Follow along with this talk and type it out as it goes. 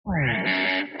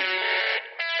Hey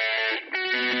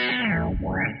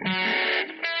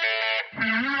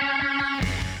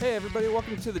everybody,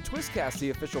 welcome to the Twistcast, the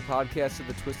official podcast of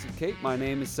the Twisted Cape. My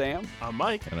name is Sam. I'm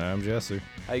Mike. And I'm Jesse.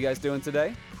 How you guys doing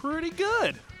today? Pretty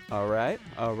good. All right.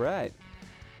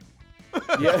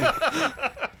 Yeah,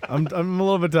 I'm a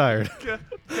little bit tired.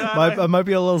 I might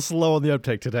be a little slow on the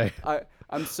uptake today.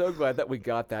 I'm so glad that we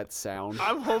got that sound.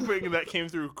 I'm hoping that came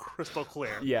through crystal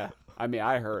clear. Yeah, I mean,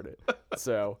 I heard it.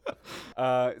 So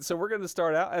we're going to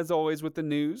start out, as always, with the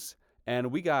news.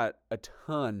 And we got a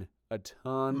ton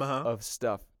of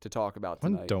stuff to talk about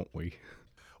tonight. When don't we?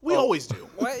 We always do.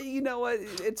 Well, you know what?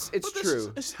 It's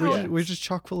true. We're just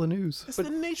chock full of news. It's the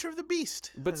nature of the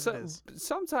beast. But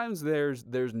sometimes there's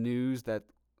news that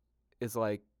is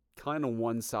like kind of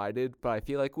one-sided, but I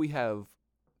feel like we have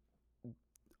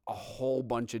a whole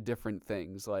bunch of different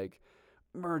things, like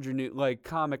merger news, like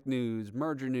comic news,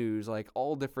 merger news, like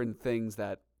all different things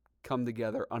that come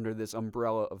together under this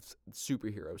umbrella of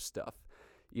superhero stuff.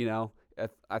 You know,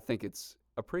 I think it's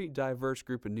a pretty diverse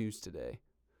group of news today.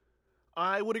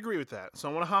 I would agree with that. So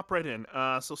I want to hop right in.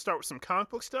 So start with some comic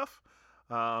book stuff.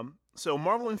 So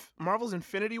Marvel's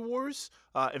Infinity Wars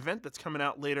event that's coming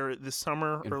out later this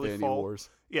summer, Infinity early fall. Wars.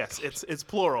 Yes, it's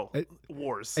plural.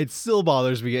 Wars. It still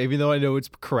bothers me, even though I know it's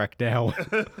correct now.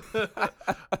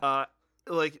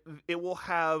 Like it will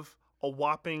have a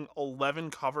whopping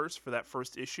 11 covers for that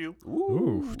first issue.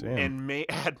 Ooh, damn. And may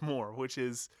add more, which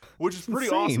is pretty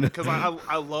insane. awesome because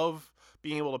I love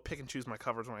being able to pick and choose my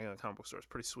covers when I go to the comic book store. It's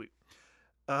pretty sweet.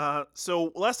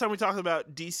 So last time we talked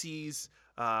about DC's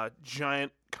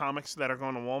giant comics that are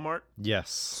going to Walmart. Yes.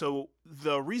 So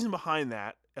the reason behind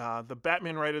that, the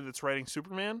Batman writer that's writing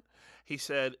Superman, he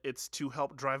said it's to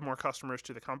help drive more customers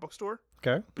to the comic book store.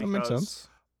 Okay, that makes sense.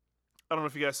 I don't know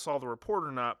if you guys saw the report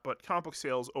or not, but comic book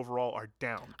sales overall are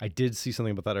down. I did see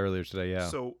something about that earlier today, yeah.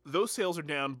 So those sales are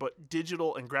down, but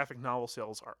digital and graphic novel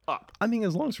sales are up. I mean,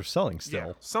 as long as we're selling still.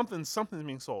 Yeah, something's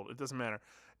being sold. It doesn't matter.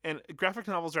 And graphic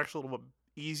novels are actually a little bit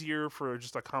easier for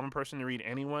just a common person to read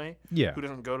anyway. Yeah. Who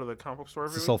doesn't go to the comic book store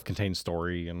every It's a week. self-contained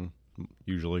story, and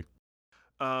usually.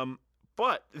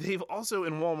 But they've also,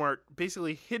 in Walmart,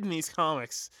 basically hidden these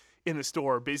comics in the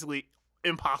store, basically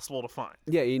impossible to find.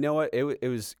 Yeah, you know what? It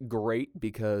was great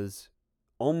because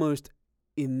almost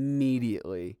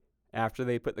immediately after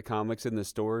they put the comics in the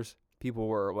stores, people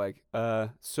were like,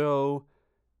 so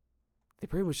they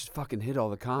pretty much just fucking hid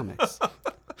all the comics.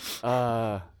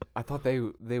 I thought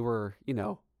they were,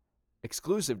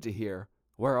 exclusive to here.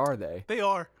 Where are they? They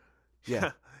are.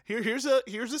 Yeah. Here's a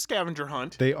scavenger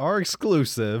hunt. They are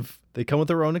exclusive. They come with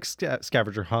their own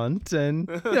scavenger hunt, and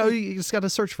you just got to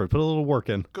search for it. Put a little work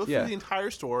in. Go through the entire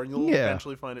store, and you'll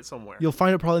eventually find it somewhere. You'll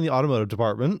find it probably in the automotive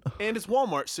department. And it's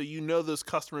Walmart, so those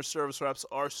customer service reps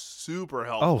are super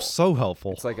helpful. Oh, so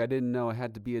helpful. It's like I didn't know I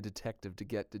had to be a detective to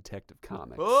get Detective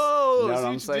Comics. Oh, You know see what I'm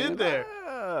what you saying? did there.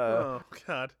 Ah. Oh,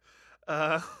 God.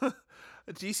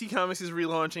 DC Comics is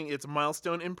relaunching its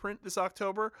Milestone imprint this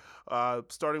October,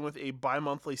 starting with a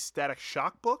bi-monthly Static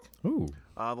Shock book. Ooh.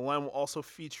 The line will also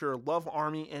feature Love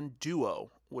Army and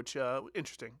Duo, which,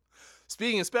 interesting.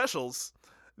 Speaking of specials,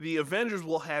 the Avengers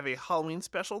will have a Halloween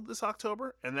special this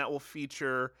October, and that will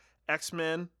feature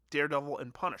X-Men, Daredevil,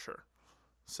 and Punisher.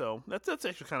 So that's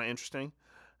actually kind of interesting.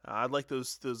 I'd like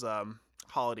those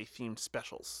holiday-themed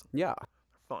specials. Yeah.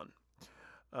 Fun.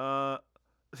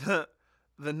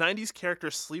 The 90s character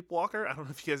Sleepwalker. I don't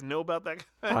know if you guys know about that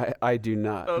guy. I do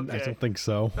not. Okay. I don't think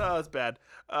so. Oh, that's bad.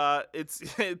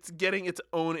 It's getting its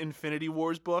own Infinity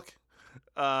Wars book.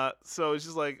 So it's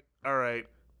just like, all right,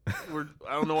 I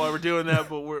don't know why we're doing that,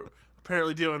 but we're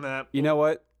apparently doing that. You know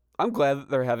what? I'm glad that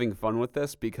they're having fun with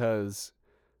this because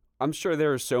I'm sure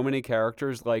there are so many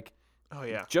characters Oh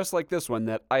yeah, just like this one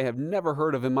that I have never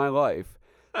heard of in my life,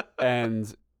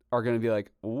 and are going to be like,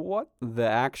 what the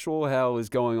actual hell is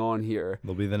going on here?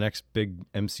 They'll be the next big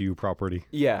MCU property.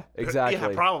 Yeah, exactly.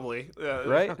 Yeah, probably.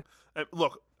 Right?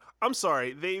 Look, I'm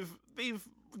sorry. They've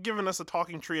given us a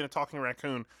talking tree and a talking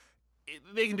raccoon.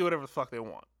 They can do whatever the fuck they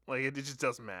want. Like it just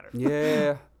doesn't matter.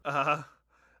 Yeah.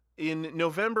 In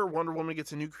November, Wonder Woman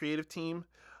gets a new creative team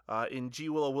in G.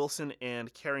 Willow Wilson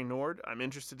and Carrie Nord. I'm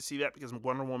interested to see that because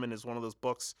Wonder Woman is one of those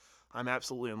books I'm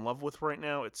absolutely in love with right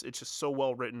now. It's just so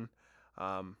well written.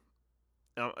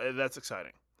 That's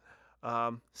exciting.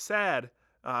 Sad.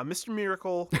 Mr.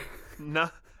 Miracle,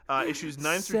 issues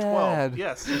 9 through 12.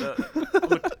 Yes.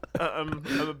 I'm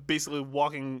a basically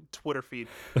walking Twitter feed.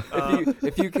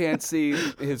 If you can't see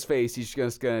his face, he's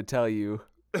just going to tell you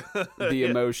the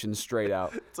emotion straight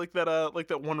out. It's like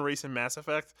that one race in Mass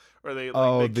Effect where they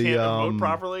Oh, they can't the, emote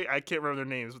properly. I can't remember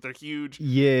their names, but they're huge.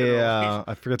 Yeah,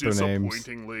 I forget their names.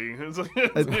 Disappointingly. It's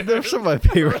like- They're some of my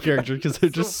favorite characters because they're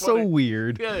just so funny.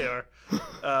 weird. Yeah, they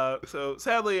are. So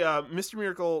sadly, Mr.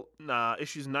 Miracle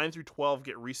issues 9 through 12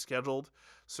 get rescheduled.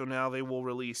 So now they will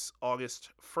release August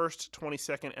 1st,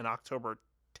 22nd, and October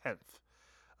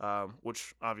 10th.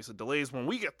 Which obviously delays when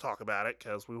we get to talk about it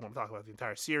because we want to talk about the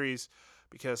entire series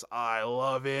because I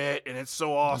love it and it's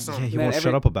so awesome. Yeah, he Man, won't every-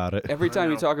 shut up about it. Every I time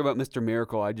you know. talk about Mr.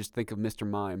 Miracle, I just think of Mr.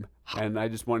 Mime, and I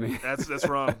just want to. That's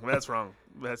wrong. That's wrong.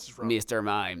 That's just wrong. Mr.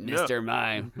 Mime, No. Mr.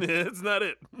 Mime, It's not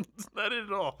it. It's not it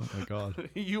at all. Oh my god.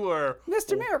 You are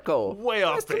Mr. Miracle, way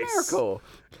off Mr. base. Miracle.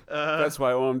 That's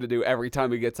what I want him to do every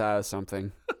time he gets out of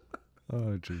something,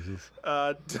 Oh Jesus.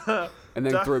 and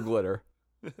then throw glitter.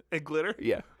 And glitter.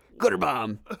 Yeah, glitter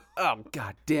bomb. Oh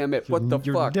god damn it! What the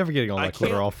You're fuck? never getting all I that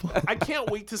glitter can't- off. I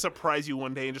can't wait to surprise you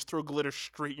one day and just throw glitter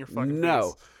straight in your fucking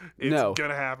No. face. It's No.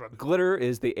 gonna happen. Glitter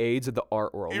is the AIDS of the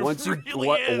art world. It Once really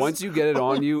you is. once you get it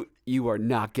on you, you are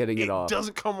not getting it, It off.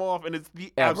 doesn't come off, and it's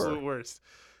the Ever. absolute worst.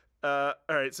 All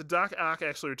right, so Doc Ock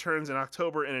actually returns in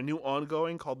October in a new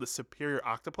ongoing called The Superior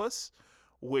Octopus,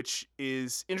 which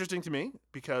is interesting to me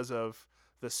because of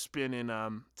the spin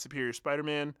in Superior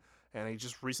Spider-Man, and he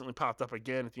just recently popped up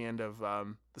again at the end of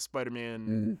the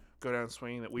Spider-Man Go Down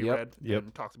Swinging that we Yep. read Yep.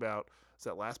 and talked about. Was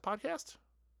that last podcast?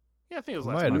 Yeah, I think it was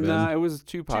Might last have podcast. been. Nah, it was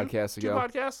two podcasts Two ago.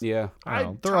 podcasts? Yeah. I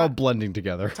don't know. They're all blending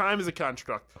together. Time is a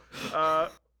construct.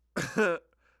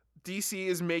 DC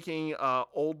is making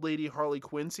Old Lady Harley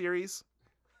Quinn series,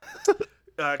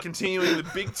 continuing the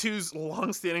Big Two's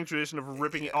long-standing tradition of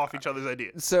ripping off each other's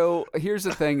ideas. So here's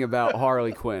the thing about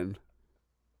Harley Quinn.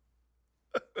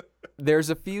 There's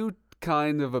a few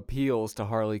kind of appeals to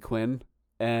Harley Quinn,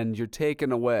 and you're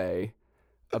taking away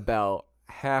about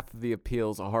half of the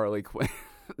appeals of Harley Quinn.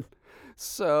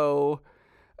 So,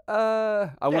 I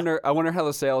wonder how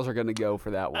the sales are going to go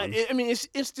for that one. I mean,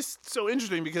 it's just so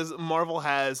interesting because Marvel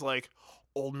has like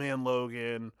Old Man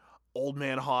Logan, Old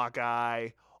Man Hawkeye,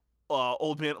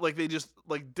 Old Man, like they just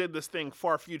like did this thing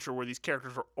far future where these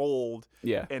characters are old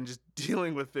Yeah. and just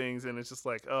dealing with things, and it's just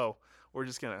like, oh, we're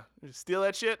just gonna steal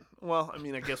that shit. Well, I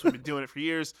mean, I guess we've been doing it for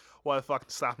years. Why the fuck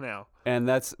stop now? And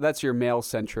that's your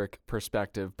male-centric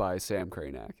perspective by Sam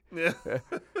Cranack. Yeah.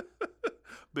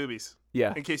 Boobies.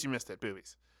 Yeah, In case you missed it,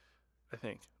 boobies. I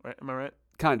think. Right? Am I right?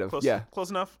 kind of. Close. Yeah. Close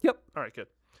enough. Yep. All right. Good.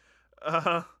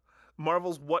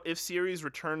 Marvel's What If series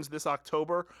returns this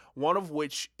October. One of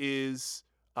which is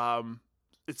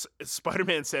it's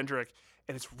Spider-Man centric,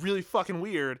 and it's really fucking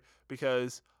weird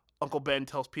because Uncle Ben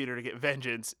tells Peter to get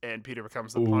vengeance, and Peter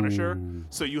becomes the Punisher. Ooh.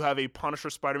 So you have a Punisher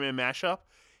Spider-Man mashup.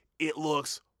 It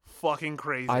looks fucking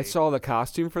crazy. I saw the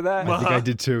costume for that. I think I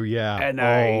did too. Yeah. And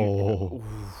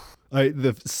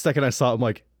The second I saw it, I'm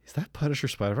like, is that Punisher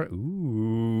Spider-Man?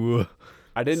 Ooh.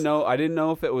 I didn't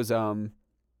know if it was like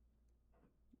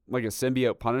a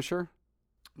symbiote Punisher.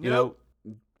 You know,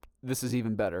 this is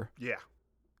even better Yeah.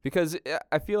 because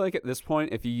I feel like at this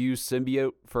point, if you use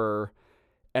symbiote for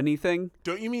anything,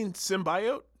 Don't you mean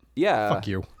symbiote? yeah, Fuck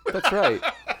you. that's right.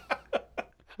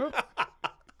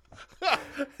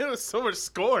 It was so much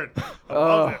scorn. I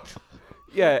love it.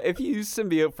 Yeah, if you use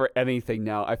symbiote for anything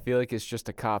now, I feel like it's just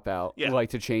a cop out. Yeah. Like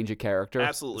to change a character.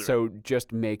 Absolutely So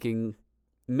just making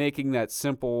that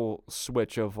simple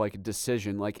switch of like a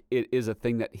decision, like it is a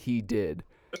thing that he did,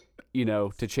 you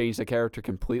know, to change the character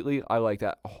completely. I like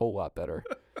that a whole lot better.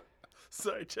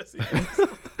 Sorry, Jesse.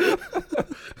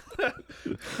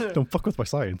 Don't fuck with my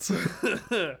science.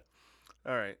 All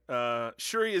right.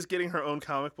 Shuri is getting her own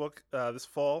comic book this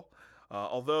fall.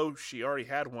 Although she already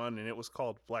had one, and it was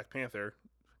called Black Panther,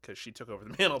 because she took over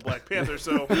the mantle of Black Panther,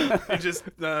 so it just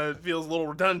feels a little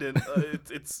redundant.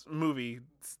 It's movie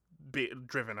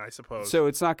driven, I suppose. So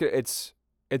it's not good. It's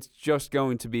just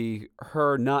going to be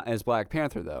her not as Black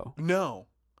Panther though. No,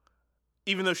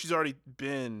 even though she's already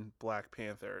been Black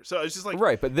Panther, so it's just like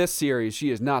Right, but this series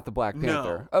she is not the Black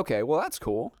Panther. Okay, well that's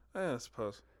cool I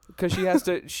suppose because she has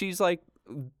to. She's like.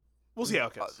 we'll see how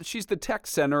it goes. She's the tech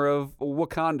center of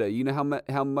Wakanda. You know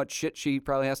how much shit she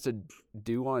probably has to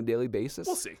do on a daily basis?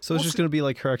 We'll see. So it's just going to be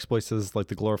like her exploits as like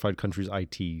the glorified country's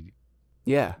IT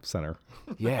Yeah. center.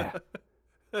 Yeah.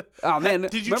 Oh, man.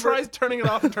 Did you remember, try turning it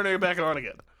off and turning it back on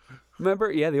again? Remember?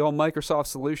 Yeah, the old Microsoft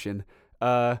solution.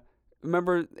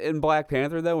 Remember in Black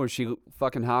Panther, though, when she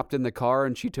fucking hopped in the car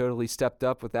and she totally stepped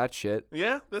up with that shit?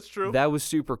 Yeah, that's true. That was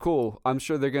super cool. I'm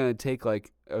sure they're going to take,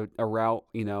 like, a route,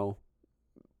 you know,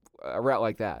 a route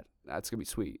like that. That's going to be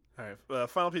sweet. All right.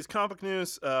 Final piece of comic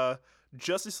news.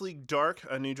 Justice League Dark,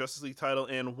 a new Justice League title,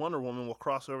 and Wonder Woman will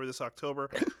cross over this October.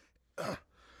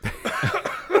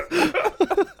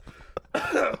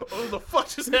 What the fuck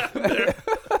just happened there?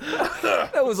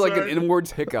 That was like an Sorry.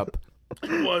 inwards hiccup.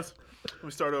 It was. Let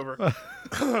me start over.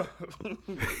 I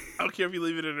don't care if you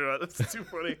leave it in or not. That's too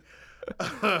funny.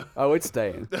 Oh, it's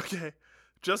staying. Okay.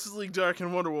 Justice League Dark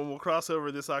and Wonder Woman will cross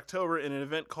over this October in an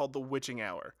event called the Witching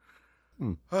Hour.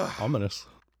 Ominous.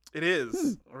 It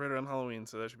is right around Halloween,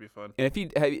 so that should be fun. And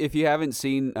if you haven't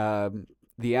seen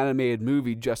the animated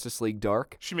movie Justice League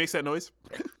Dark, She makes that noise.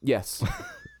 yes,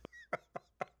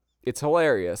 it's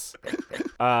hilarious.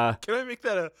 Can I make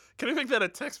that a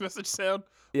text message sound?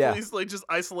 Yeah. Please, like, just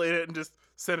isolate it and just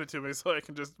send it to me so I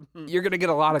can just. You're gonna get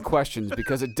a lot of questions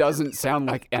because it doesn't sound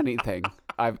like anything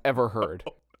I've ever heard.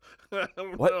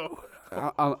 What? No.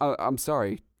 I'm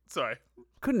sorry. Sorry.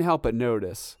 Couldn't help but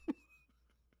notice.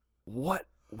 What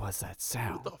was that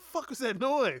sound? The fuck was that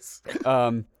noise?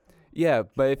 Yeah,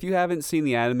 but if you haven't seen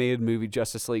the animated movie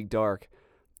Justice League Dark,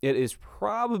 it is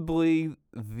probably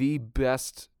the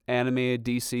best animated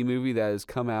DC movie that has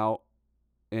come out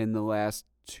in the last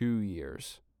 2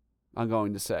 years. I'm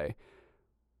going to say.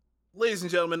 Ladies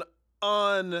and gentlemen,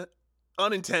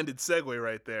 unintended segue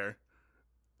right there.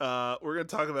 We're going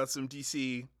to talk about some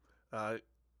DC,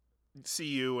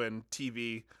 CU, and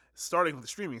TV, starting with the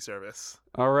streaming service.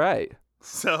 All right.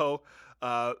 So,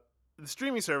 the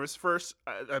streaming service, first,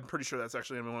 I'm pretty sure that's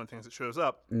actually going to be one of the things that shows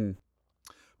up. Mm.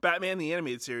 Batman, the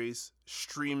animated series,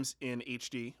 streams in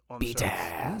HD on the service,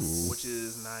 BTS. which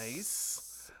is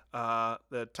nice.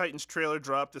 The Titans trailer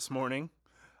dropped this morning.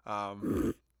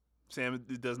 Sam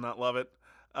does not love it.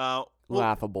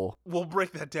 Laughable. We'll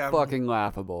break that down. Fucking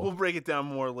laughable. We'll break it down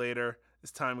more later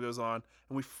as time goes on.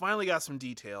 And we finally got some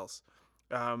details.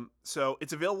 So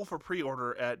it's available for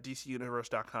pre-order at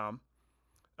DCUniverse.com.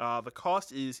 The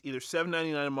cost is either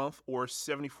 $7.99 a month or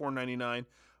 $74.99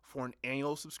 for an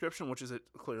annual subscription, which is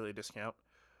clearly a discount.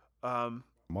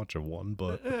 Much of one,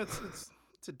 but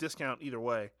It's a discount either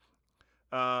way.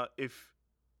 If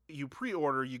you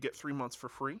pre-order, you get 3 months for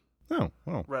free oh,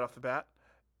 right off the bat.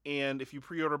 And if you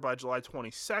pre-order by July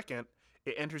 22nd,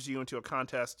 it enters you into a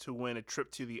contest to win a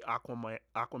trip to the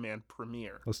Aquaman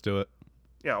premiere. let's do it.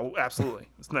 Yeah, well, absolutely.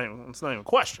 It's not even a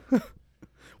question.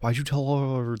 Why'd you tell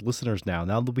all our listeners now?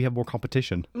 Now that we have more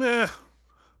competition.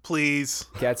 Please.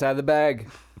 Cat's out of the bag.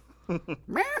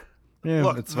 Yeah,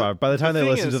 Look, it's fine. By the time they thing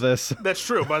listen is, to this, That's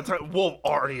true. By the time we'll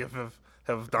already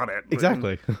have done it.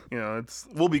 exactly. You know,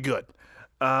 we'll be good.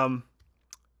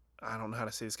 I don't know how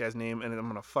to say this guy's name, and I'm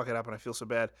gonna fuck it up, and I feel so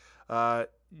bad.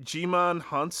 Jimon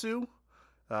Hansu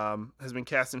has been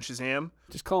cast in Shazam.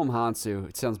 Just call him Hansu.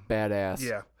 It sounds badass.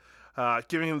 Yeah.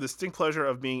 Giving him the distinct pleasure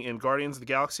of being in Guardians of the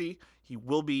Galaxy. He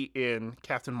will be in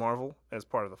Captain Marvel as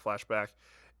part of the flashback,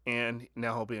 and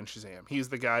now he'll be in Shazam. He's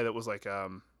the guy that was like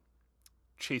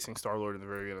chasing Star-Lord in the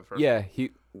very beginning of the first.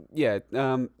 Yeah.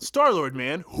 Star-Lord,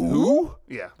 man. Who?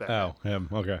 Yeah. That Oh, him.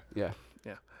 Okay. Yeah.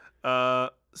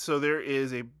 So there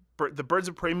is the Birds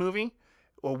of Prey movie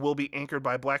will be anchored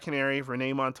by Black Canary,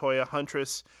 Renee Montoya,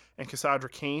 Huntress, and Cassandra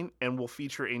Cain, and will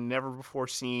feature a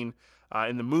never-before-seen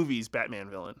in the movies Batman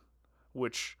villain,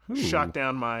 which shot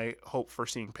down my hope for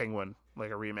seeing Penguin,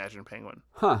 like a reimagined Penguin.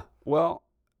 Huh. Well,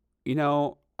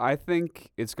 I think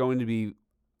it's going to be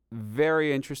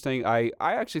very interesting. I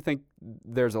actually think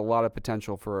there's a lot of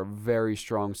potential for a very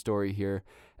strong story here,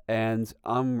 and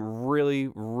I'm really,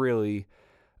 really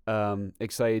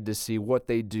excited to see what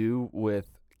they do with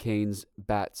Kane's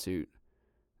bat suit.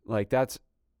 Like that's.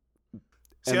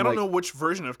 See, I don't know which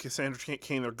version of Cassandra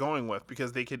Cain they're going with,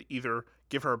 because they could either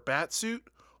give her a bat suit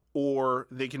or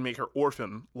they can make her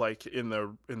orphan, like in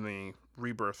the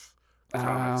Rebirth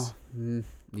comics.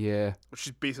 Yeah. Which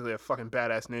is basically a fucking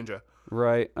badass ninja.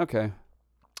 Right. Okay.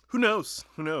 Who knows?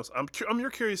 I'm more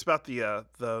curious about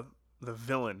the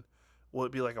villain. Will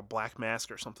it be like a black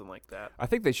mask or something like that? I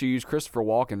think they should use Christopher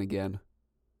Walken again.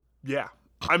 Yeah.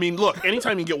 I mean, look,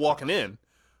 anytime you get walking in,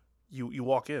 you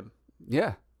walk in.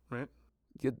 Yeah. Right?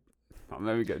 I'm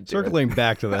never gonna do Circling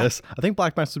back to this, I think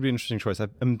Black Mask would be an interesting choice.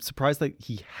 I'm surprised that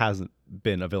he hasn't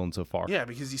been a villain so far. Yeah,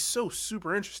 because he's so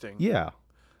super interesting. Yeah.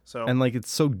 So And like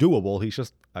it's so doable. He's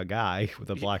just a guy with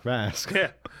a black mask.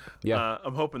 yeah. Yeah.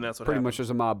 I'm hoping that's what Pretty happens. much as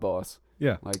a mob boss.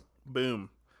 Yeah. Like. Boom.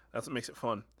 That's what makes it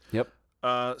fun. Yep.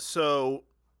 So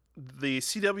the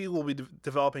CW will be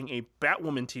developing a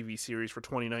Batwoman TV series for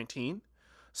 2019,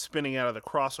 spinning out of the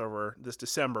crossover this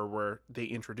December, where they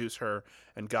introduce her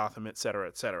and Gotham, etc.,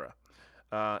 etc.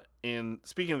 And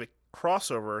speaking of the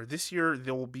crossover, this year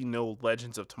there will be no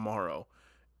Legends of Tomorrow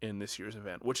in this year's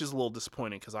event, which is a little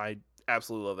disappointing because I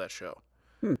absolutely love that show.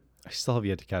 I still have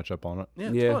yet to catch up on it. Yeah,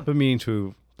 it's Yeah. fun. Been meaning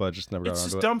to, but just never got It's around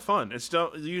just to it. dumb fun. It's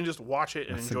dumb. You can just watch it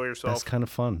and enjoy yourself. That's kind of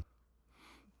fun.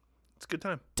 It's a good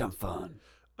time. Dumb fun.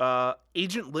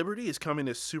 Agent Liberty is coming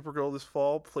to Supergirl this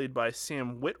fall, played by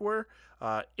Sam Witwer.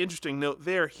 Interesting note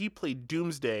there, he played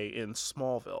Doomsday in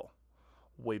Smallville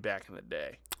way back in the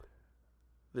day.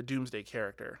 The Doomsday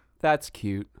character. That's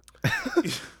cute.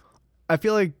 I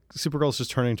feel like Supergirl's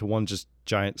just turning into one just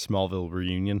giant Smallville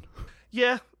reunion.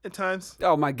 Yeah, at times.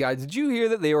 Oh my God! Did you hear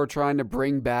that they were trying to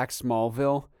bring back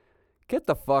Smallville? Get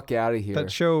the fuck out of here! That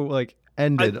show like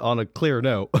ended on a clear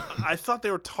note. I thought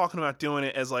they were talking about doing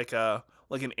it as like an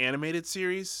animated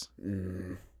series.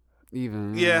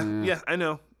 Even Yeah, I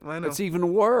know. It's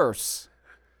even worse.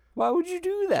 Why would you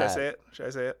do that? Should I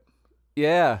say it?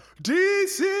 Yeah.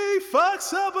 DC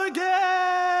fucks up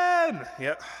again.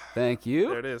 Yep. Thank you.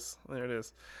 There it is.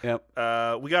 Yep.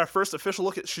 We got our first official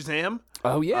look at Shazam.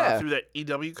 Oh yeah. Through that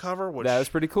EW cover, which That was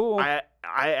pretty cool. I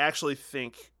actually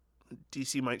think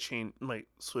DC might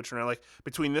switch around. Like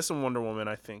between this and Wonder Woman,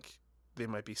 I think they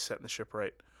might be setting the ship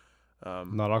right.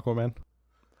 Not Aquaman.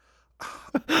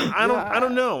 I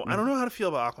don't know. I don't know how to feel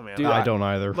about Aquaman. Dude, I don't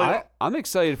either. I'm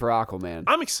excited for Aquaman.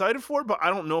 I'm excited for it, but I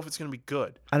don't know if it's going to be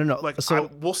good. I don't know. Like, So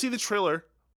we'll see the trailer.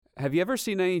 Have you ever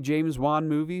seen any James Wan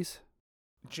movies?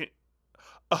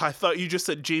 I thought you just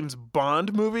said James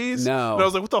Bond movies. No. And I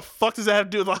was like, what the fuck does that have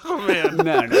to do with Aquaman?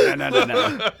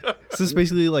 No. is this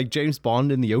basically like James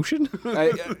Bond in the ocean?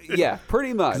 Yeah,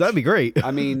 pretty much. 'Cause that'd be great.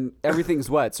 I mean, everything's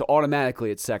wet, so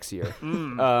automatically it's sexier.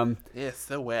 Yeah,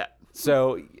 so wet.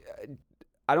 So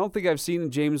I don't think I've seen a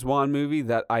James Wan movie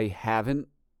that I haven't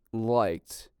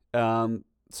liked.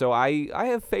 So I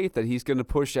have faith that he's going to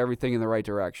push everything in the right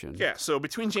direction. Yeah, so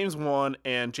between James Wan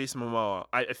and Jason Momoa,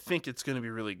 I think it's going to be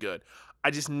really good. I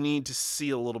just need to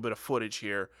see a little bit of footage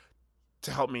here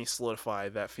to help me solidify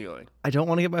that feeling. I don't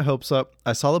want to get my hopes up.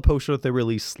 I saw the poster that they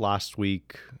released last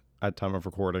week at time of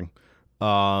recording.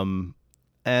 And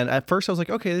at first I was like,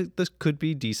 okay, this could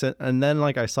be decent. And then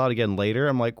like I saw it again later.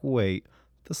 I'm like, wait,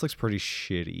 this looks pretty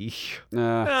shitty.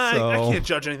 I So- can't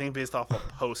judge anything based off a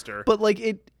poster. But like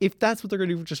if that's what they're going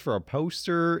to do just for a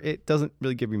poster, it doesn't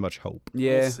really give me much hope.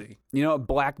 Yeah. We'll see. You know,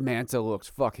 Black Manta looks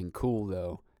fucking cool,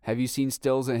 though. Have you seen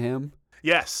stills of him?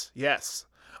 Yes.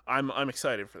 I'm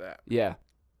excited for that. Yeah.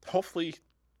 Hopefully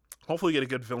get a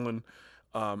good villain.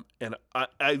 And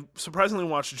I surprisingly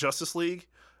watched Justice League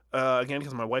again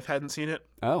because my wife hadn't seen it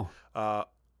Oh. a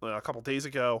couple days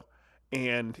ago,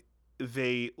 and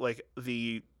they like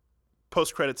the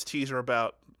post credits teaser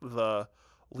about the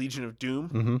Legion of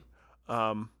Doom.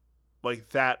 Mm-hmm. Like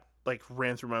that like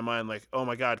ran through my mind like, oh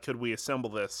my god, could we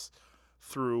assemble this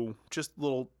through just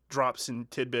little drops and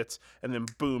tidbits and then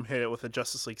boom, hit it with a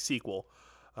Justice League sequel.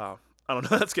 I don't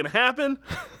know if that's gonna happen,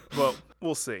 but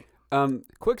we'll see.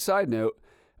 Quick side note.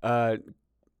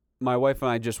 My wife and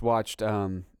I just watched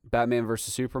Batman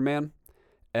vs. Superman,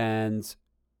 and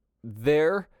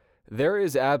there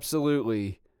is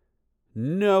absolutely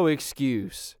no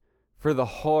excuse for the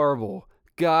horrible,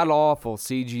 god-awful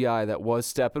CGI that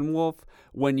was Steppenwolf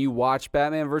when you watch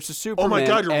Batman vs. Superman. Oh my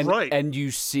god, you're right. And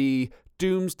you see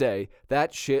Doomsday.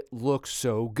 That shit looks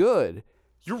so good.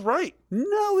 You're right.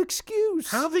 No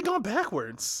excuse. How have they gone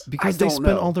backwards? Because I they don't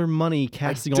spent know. all their money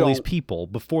casting all these don't- people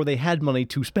before they had money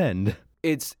to spend.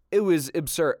 It was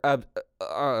absurd.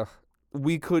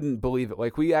 We couldn't believe it.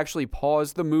 Like, we actually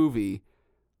paused the movie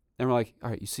and we're like, all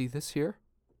right, you see this here?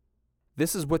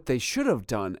 This is what they should have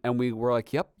done. And we were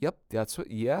like, yep, that's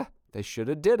what, yeah, they should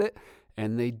have did it.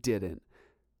 And they didn't.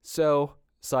 So,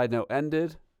 side note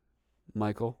ended.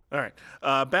 Michael. All right.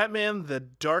 Batman: The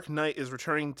Dark Knight is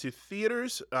returning to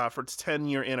theaters for its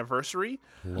 10-year anniversary.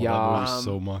 Love Yeah. that movie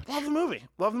so much. Love the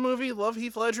movie. Love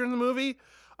Heath Ledger in the movie.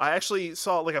 I actually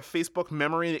saw like a Facebook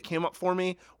memory that came up for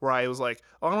me where I was like,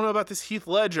 oh, I don't know about this Heath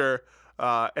Ledger.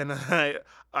 And then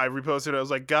I reposted it. I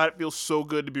was like, God, it feels so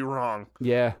good to be wrong.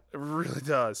 Yeah. It really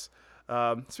does.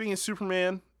 Speaking of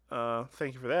Superman,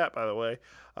 thank you for that, by the way.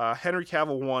 Henry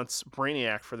Cavill wants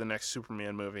Brainiac for the next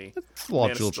Superman movie. It's a logical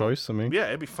Man of Steel. choice. I mean, Yeah,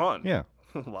 it'd be fun. yeah.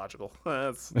 Logical.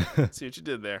 See what you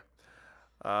did there.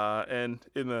 And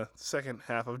in the second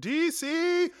half of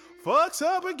DC fucks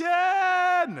up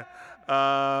again.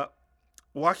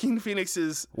 Joaquin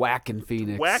Phoenix's Whacking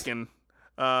Phoenix.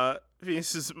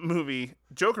 Phoenix's movie,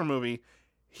 Joker movie,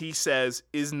 he says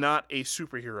is not a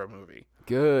superhero movie,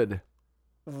 Good.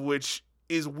 which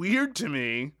is weird to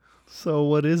me. So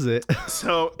what is it?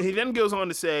 So he then goes on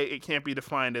to say it can't be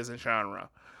defined as a genre.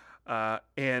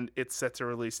 And it's set to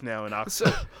release now in All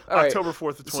right. October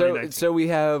 4th of 2019. So we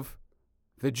have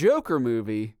the Joker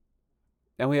movie,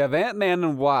 and we have Ant-Man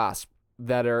and Wasp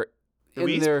that are The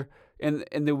Wasp?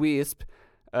 in the Wasp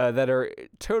that are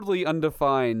totally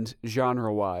undefined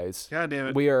genre-wise. God damn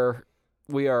it. We are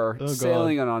We are God.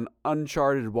 sailing on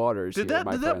uncharted waters Did here, that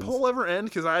my did that friends. poll ever end?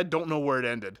 Because I don't know where it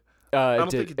ended. It think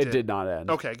did. it It did. did not end.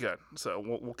 Okay, good. So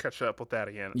we'll catch up with that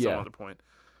again at Yeah. some other point.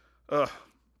 All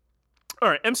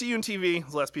right, MCU and TV.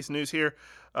 The last piece of news here.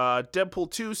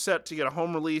 Deadpool 2 set to get a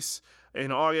home release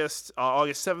in August.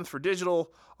 August 7th for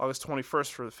digital. August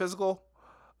 21st for the physical.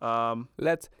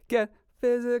 Let's get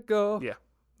physical. Yeah,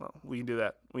 well, we can do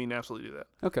that. We can absolutely do that.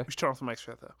 Okay. We should turn off the mics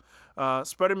for that, though.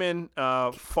 Spider-Man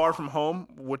Far From Home,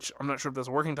 which I'm not sure if that's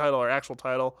a working title or actual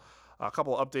title. A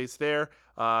couple of updates there.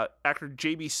 Actor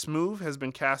J.B. Smoove has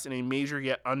been cast in a major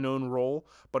yet unknown role,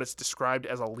 but it's described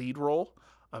as a lead role.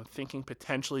 I'm thinking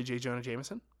potentially J. Jonah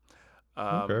Jameson,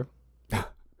 Okay.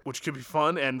 which could be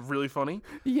fun and really funny.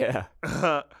 Yeah.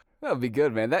 That'd be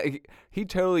good, man. That he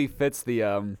totally fits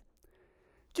the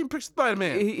Jim Pick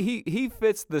Spider-Man. he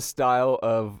fits the style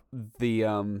of the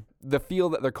feel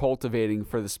that they're cultivating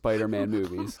for the Spider-Man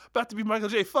movies. About to be Michael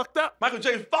J. fucked up. Michael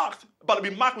J. Fox about to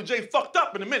be Michael J. fucked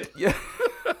up in a minute. Yeah.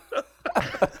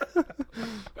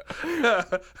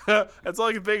 That's all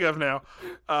I can think of now.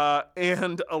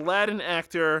 And Aladdin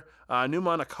actor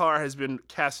Numan Akar has been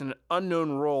cast in an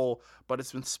unknown role, but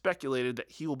it's been speculated that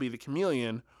he will be the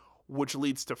chameleon, which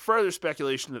leads to further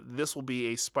speculation that this will be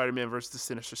a Spider-Man vs. the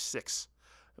Sinister Six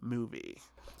movie.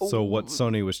 So what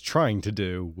Sony was trying to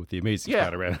do with the Amazing Yeah,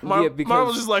 Spider-Man. Yeah, because-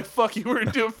 Marvel's just like, fuck you, we're going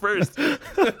to do it first.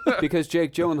 Because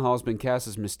Jake Gyllenhaal's been cast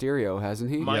as Mysterio,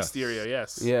 hasn't he? Mysterio,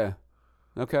 yes. Yeah.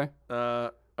 Okay. All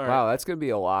right. Wow, that's gonna be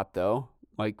a lot though.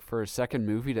 Like for a second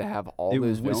movie to have all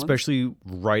those villains. Especially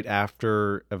right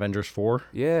after Avengers 4.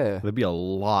 Yeah. That'd be a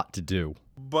lot to do.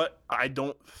 But I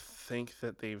don't think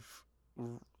they've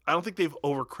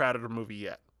overcrowded a movie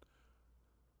yet.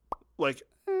 Like,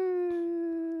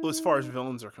 as far as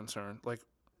villains are concerned, like,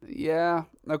 Yeah.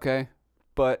 Okay.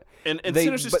 But and They-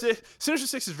 Sinister but- Sinister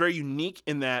Six is very unique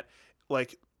in that,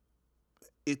 like,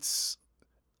 it's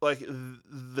like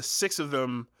the six of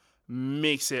them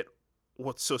makes it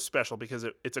what's so special because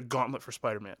it's a gauntlet for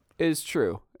Spider-Man. it's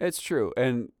true. It's true.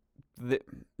 And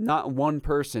not one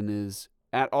person is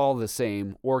at all the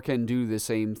same or can do the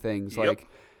same things. Yep. Like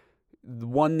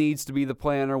one needs to be the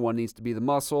planner, one needs to be the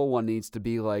muscle, one needs to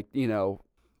be like, the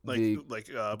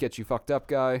get you fucked up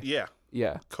guy. yeah,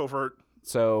 Yeah. covert,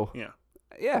 So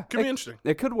yeah, could be interesting.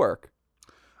 It could work.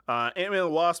 Ant-Man and the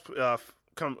Wasp,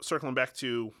 circling back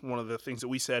to one of the things that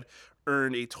we said,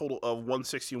 earned a total of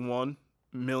 $161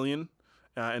 million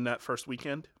in that first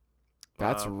weekend.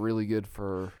 That's really good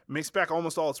for Makes back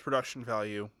almost all its production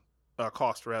value,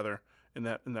 cost rather, in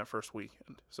that first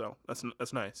weekend. So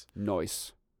that's nice.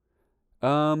 noise.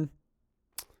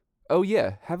 Oh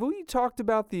yeah. Have we talked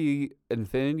about the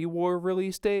Infinity War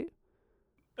release date?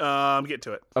 Get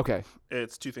to it. Okay.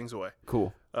 It's 2 things away.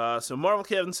 Cool. So Marvel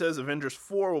Kevin says Avengers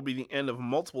 4 will be the end of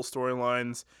multiple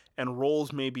storylines and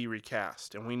roles may be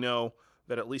recast. And we know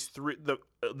that at least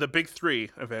the big 3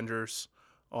 Avengers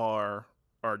are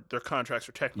their contracts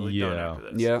are technically done Yeah.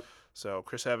 after this. Yeah. So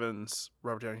Chris Evans,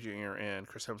 Robert Downey Jr., and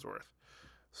Chris Hemsworth.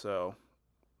 So,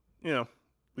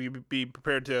 we be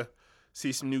prepared to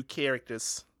see some new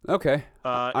characters. Okay.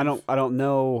 I don't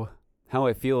know how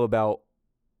I feel about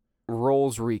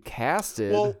roles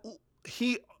recasted. Well,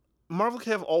 Marvel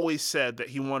have always said that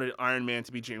he wanted Iron Man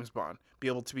to be James Bond, be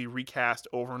able to be recast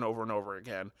over and over and over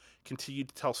again, continue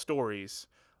to tell stories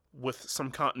with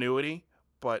some continuity,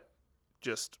 but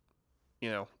just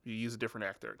you use a different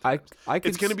actor. I could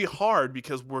It's going to be hard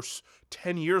because we're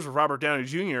 10 years of Robert Downey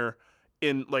Jr.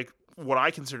 in like what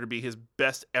I consider to be his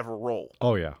best ever role.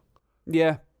 Oh, yeah.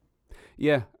 Yeah.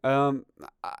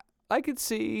 I could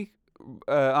see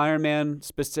Iron Man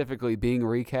specifically being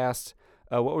recast.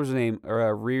 What was her name?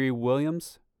 Riri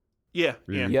Williams. Yeah,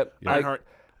 yeah. Yep. Ironheart.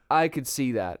 I could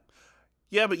see that.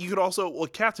 Yeah, but you could also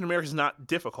Captain America's not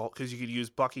difficult because you could use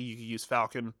Bucky, you could use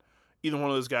Falcon. Either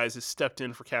one of those guys has stepped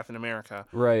in for Captain America,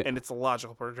 Right. and it's a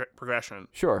logical progression.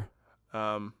 Sure.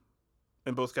 And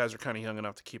both guys are kind of young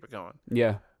enough to keep it going.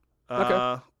 Yeah.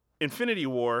 Okay. Infinity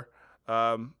War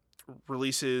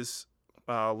releases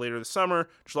later this summer,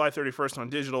 July 31st on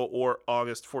digital or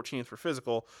August 14th for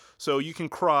physical. So you can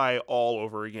cry all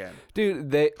over again.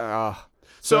 Dude, they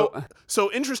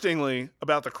So interestingly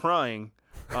about the crying,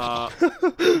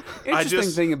 interesting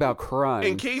thing about crying.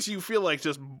 in case you feel like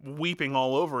just weeping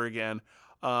all over again,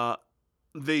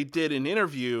 they did an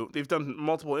interview. They've done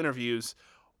multiple interviews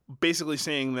basically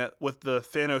saying that with the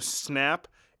Thanos snap,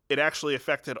 it actually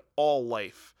affected all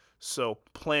life. So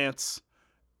plants,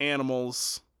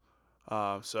 animals.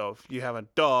 So if you have a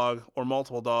dog or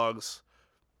multiple dogs,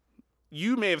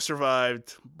 you may have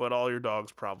survived, but all your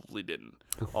dogs probably didn't.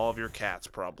 All of your cats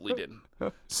probably didn't.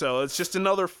 So it's just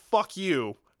another fuck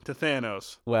you to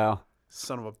Thanos. Wow.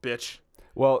 Son of a bitch.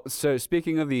 Well, so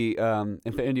speaking of the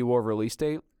Infinity War release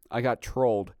date, I got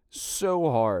trolled so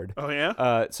hard. Oh,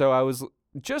 yeah? So I was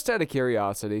just out of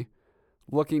curiosity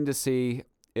looking to see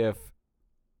if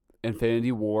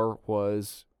Infinity War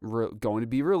was going to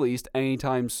be released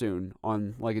anytime soon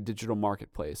on like a digital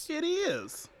marketplace. It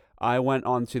is. I went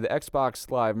onto the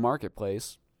Xbox Live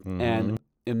Marketplace and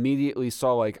immediately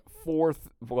saw like four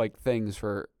things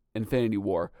for Infinity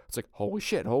War. It's like, holy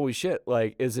shit.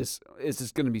 Like, is this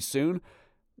going to be soon?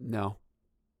 No.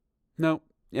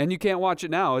 And you can't watch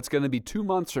it now. It's going to be 2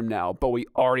 months from now, but we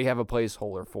already have a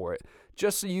placeholder for it.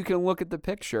 Just so you can look at the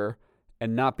picture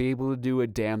and not be able to do a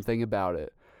damn thing about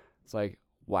it. It's like,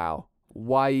 wow.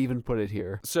 Why even put it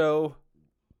here? So,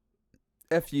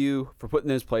 F you for putting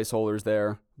those placeholders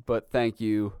there, but thank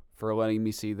you for letting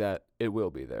me see that it will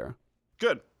be there.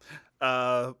 Good.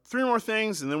 3 more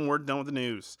things, and then we're done with the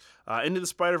news. Into the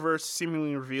Spider-Verse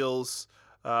seemingly reveals,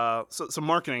 some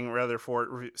marketing rather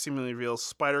for it seemingly reveals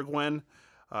Spider-Gwen,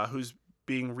 who's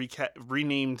being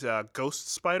renamed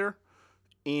Ghost Spider,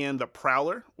 and the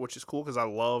Prowler, which is cool because I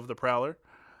love the Prowler.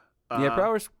 Yeah,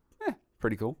 Prowler's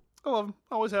pretty cool. I love him.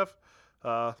 I always have.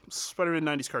 Spider-Man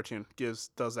 90s cartoon does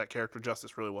that character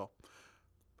justice really well.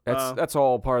 That's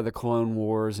all part of the Clone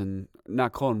Wars, and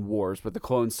not Clone Wars, but the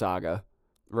Clone Saga,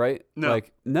 right? No.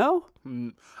 Like, no?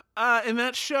 In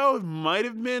that show, it might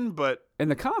have been, but In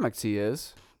the comics, he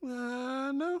is.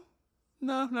 no,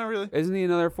 not really. Isn't he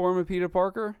another form of Peter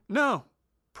Parker? No,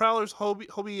 Prowler's Hobie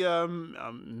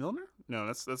Milner. No,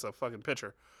 that's a fucking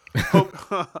pitcher.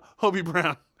 Hobie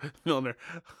Brown Milner.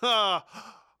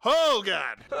 Oh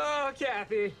God. Oh,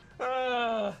 Kathy.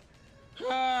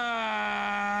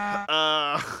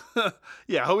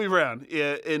 Yeah, Hobie Brown.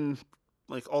 In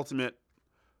like Ultimate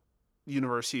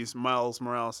Universe, he's Miles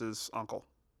Morales' uncle.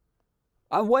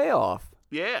 I'm way off.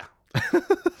 Yeah.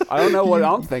 I don't know what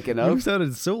I'm thinking You of.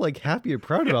 sounded so like happy and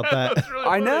proud about that. That's really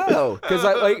I funny. know,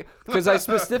 because I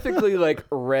specifically like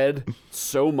read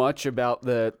so much about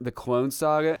the Clone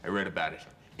Saga, I read about it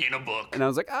in a book. and I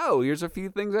was like, oh, here's a few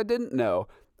things I didn't know.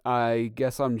 I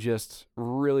guess I'm just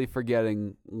really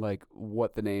forgetting like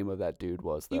what the name of that dude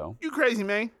was, though. You crazy,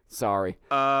 man. Sorry.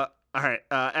 All right.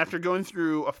 After going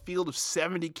through a field of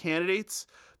 70 candidates,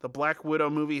 the Black Widow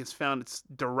movie has found its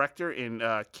director in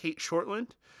Kate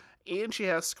Shortland, and she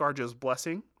has ScarJo's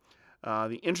blessing.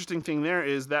 The interesting thing there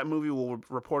is that movie will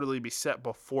reportedly be set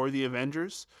before the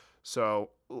Avengers,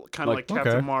 so kind of like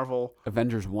Captain okay. Marvel.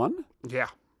 Avengers 1? Yeah.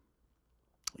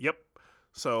 Yep.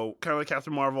 So kind of like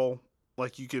Captain Marvel,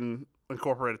 like you can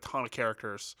incorporate a ton of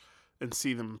characters and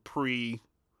see them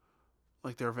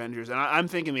like their Avengers. And I'm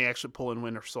thinking they actually pull in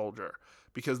Winter Soldier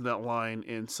because of that line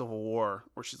in Civil War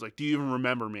where she's like, "Do you even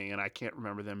remember me?" And I can't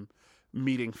remember them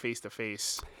meeting face to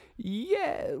face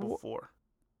Yeah. before.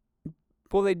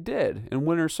 Well, they did in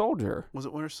Winter Soldier. Was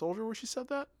it Winter Soldier where she said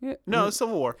that? Yeah. No, it's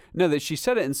Civil War. No, that she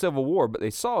said it in Civil War, but they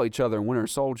saw each other in Winter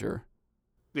Soldier.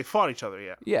 They fought each other,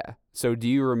 yeah. Yeah. So, do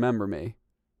you remember me?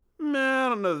 Man, I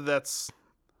don't know that that's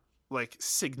like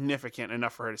significant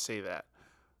enough for her to say that.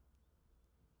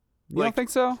 You don't Like- think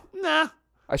so? Nah.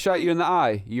 I shot you in the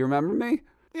eye. You remember me?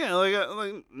 Yeah,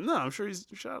 like no, I'm sure he's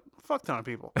shot a fuck ton of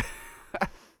people.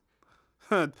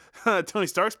 Tony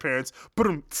Stark's parents.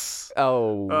 Boom.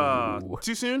 Oh.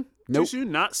 Too soon? Too Nope.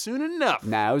 soon? Not soon enough.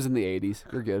 Nah, it was in the 80s.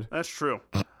 You're good. That's true.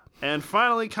 And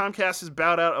finally, Comcast has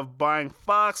bowed out of buying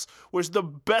Fox, which is the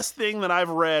best thing that I've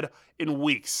read in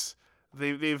weeks.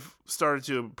 They've started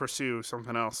to pursue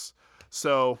something else.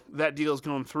 So that deal's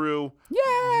going through.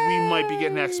 Yay! We might be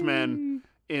getting X-Men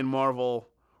in Marvel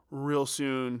real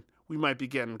soon. We might be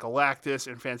getting Galactus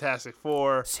and Fantastic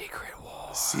Four.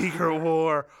 Secret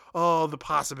War. Oh, the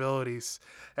possibilities.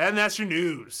 And that's your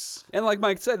news. And like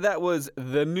Mike said, that was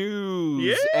the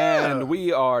news. Yeah. And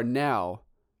we are now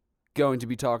going to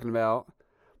be talking about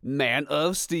Man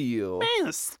of Steel. Man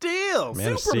of Steel.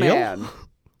 Man of Steel? Superman.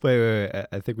 Wait.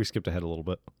 I think we skipped ahead a little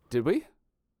bit. Did we?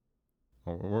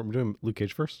 Oh, we're doing Luke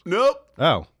Cage first? Nope.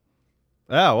 Oh.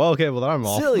 Well, okay. Well, then I'm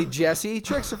off. Silly Jesse.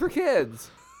 Tricks are for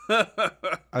kids.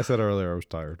 I said earlier I was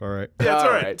tired. All right. Yeah, it's all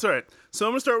right. Alright. It's all right. So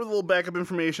I'm going to start with a little backup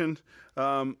information.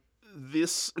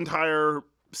 This entire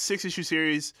 6-issue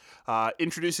series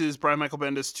introduces Brian Michael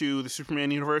Bendis to the Superman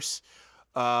universe.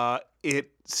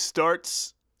 It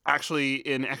starts actually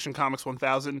in Action Comics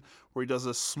 1000, where he does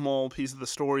a small piece of the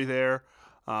story there.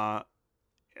 And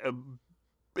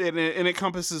it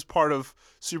encompasses part of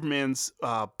Superman's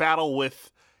battle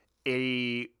with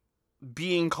a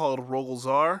being called Rogol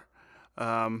Zar.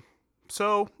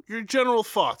 So, your general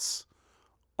thoughts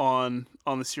on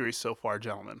the series so far,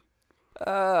 gentlemen?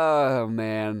 Oh,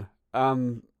 man.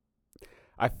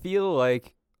 I feel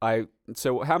like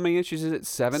So how many issues is it?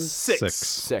 7? Six.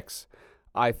 6.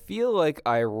 I feel like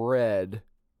I read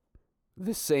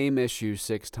the same issue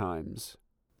 6 times.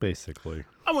 Basically.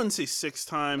 I wouldn't say 6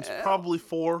 times, probably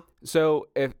 4. So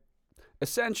if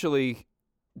essentially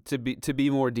to be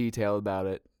more detailed about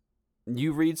it,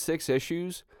 you read 6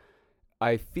 issues,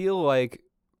 I feel like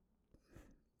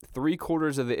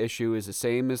 3/4 of the issue is the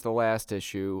same as the last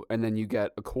issue, and then you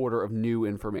get a quarter of new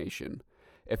information.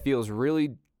 It feels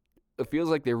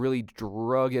like they really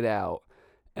drug it out,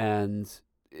 and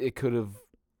it could have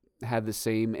had the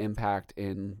same impact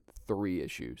in 3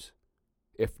 issues,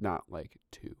 if not like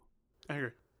 2. I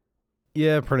agree.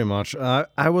 Yeah, pretty much.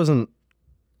 I wasn't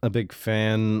a big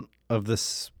fan of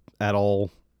this at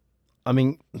all. I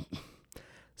mean,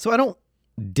 so I don't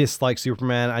dislike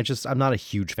Superman. I'm not a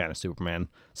huge fan of Superman.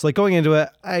 So like going into it,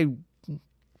 I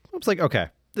was like, okay,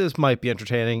 this might be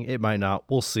entertaining. It might not.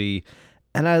 We'll see.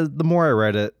 And the more I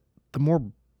read it, the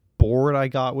more bored I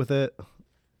got with it.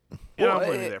 Yeah, I'll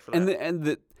blame you there for that.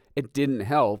 And it didn't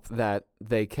help that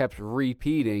they kept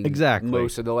repeating Exactly.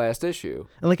 most of the last issue.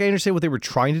 And like I understand what they were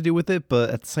trying to do with it, but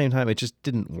at the same time, it just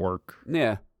didn't work.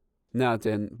 Yeah, no, it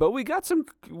didn't. But we got some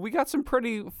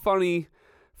pretty funny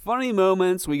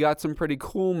moments. We got some pretty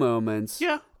cool moments.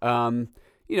 Yeah.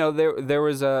 You know, there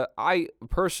was I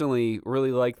personally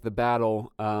really liked the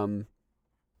battle. Yeah,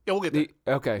 we'll get there.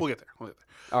 Okay. We'll get there.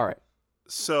 All right.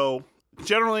 So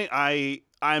generally,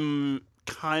 I'm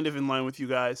kind of in line with you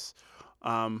guys.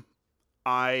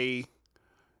 I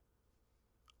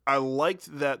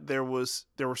liked that there were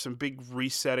some big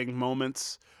resetting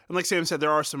moments, and like Sam said,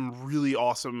 there are some really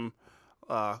awesome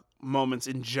moments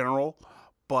in general.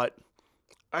 But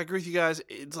I agree with you guys.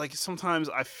 It's like sometimes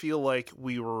I feel like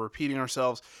we were repeating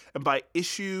ourselves, and by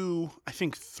issue I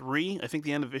think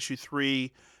the end of issue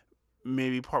 3,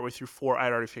 maybe partway through 4,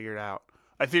 I'd already figured it out.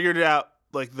 I figured it out,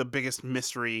 like the biggest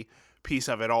mystery piece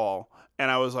of it all,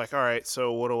 and I was like, all right,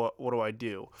 so what do I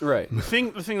do? Right. The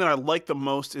thing that I liked the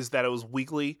most is that it was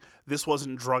weekly. This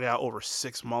wasn't drug out over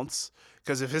 6 months,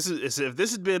 because if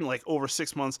this had been like over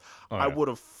 6 months, I would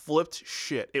have flipped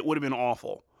shit. It would have been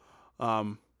awful.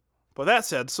 But that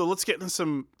said, so let's get into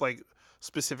some like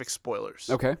specific spoilers.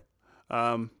 Okay.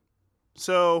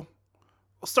 So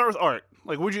we'll start with art.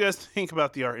 Like, what did you guys think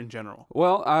about the art in general?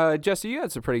 Well, Jesse, you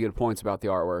had some pretty good points about the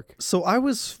artwork. So I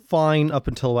was fine up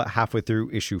until about halfway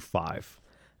through issue 5.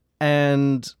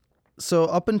 And so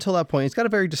up until that point, it's got a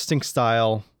very distinct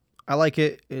style. I like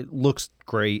it. It looks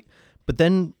great. But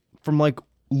then from like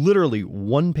literally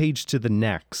one page to the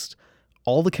next,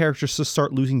 all the characters just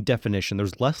start losing definition.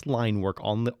 There's less line work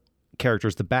on the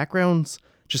characters. The backgrounds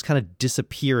just kind of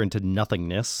disappear into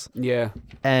nothingness. Yeah.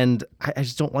 And I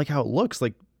just don't like how it looks.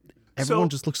 Like, everyone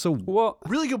just looks so... Well,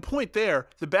 Really good point there.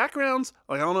 The backgrounds,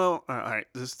 like, I don't know. All right,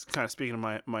 this is kind of speaking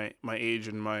of my age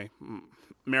and my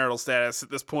marital status at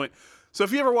this point. So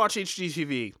if you ever watch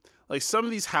HGTV, like some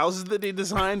of these houses that they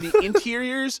designed, the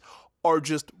interiors are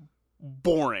just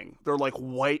boring. They're like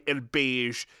white and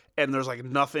beige, and there's like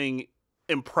nothing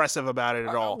impressive about it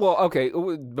at all. well, okay.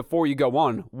 Before you go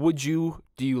on,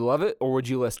 do you love it or would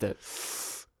you list it?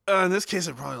 In this case,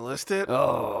 I'd probably list it.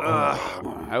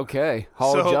 Okay.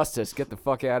 Hall of So- Justice, get the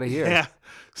fuck out of here. Yeah.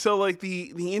 So like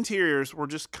the interiors were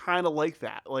just kind of like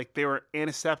that. Like they were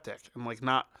antiseptic and like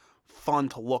not fun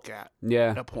to look at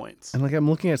Yeah. points. And like I'm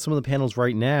looking at some of the panels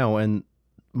right now, and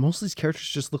most of these characters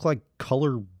just look like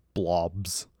color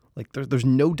blobs. Like there's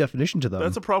no definition to them.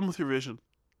 That's a problem with your vision.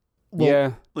 Well,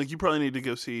 yeah. Like you probably need to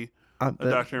go see a that-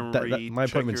 doctor and my recheck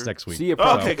appointment's your- next week. See a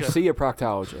Oh, okay, good. see a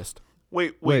proctologist.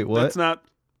 Wait, Wait, what? That's not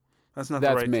the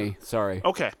That's right me. Sorry.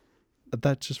 Okay.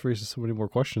 That just raises so many more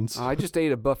questions. I just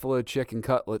ate a buffalo chicken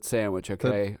cutlet sandwich,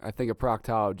 okay? I think a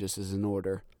proctologist is in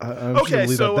order. I'm just Okay, gonna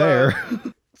leave so, that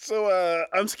there. So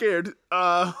I'm scared.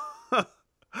 All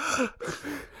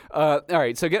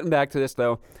right, so getting back to this,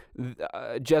 though.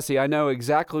 Jesse, I know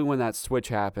exactly when that switch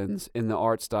happens in the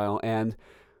art style, and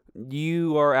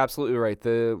you are absolutely right.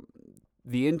 The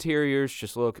interiors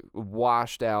just look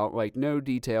washed out, like no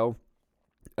detail.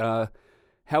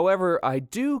 However, I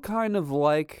do kind of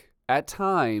like, at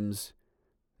times,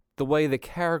 the way the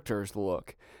characters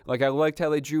look. Like, I liked how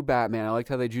they drew Batman. I liked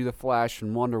how they drew the Flash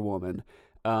and Wonder Woman.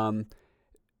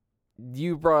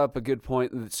 You brought up a good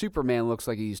point that Superman looks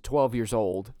like he's 12 years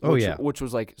old. Oh, which, yeah. Which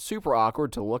was, like, super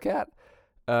awkward to look at.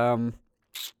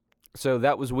 So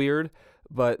that was weird.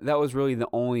 But that was really the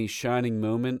only shining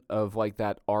moment of, like,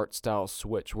 that art style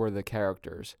switch were the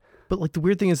characters. But like the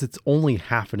weird thing is, it's only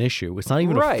half an issue. It's not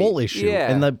even a Right, full issue. yeah.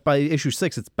 And that by issue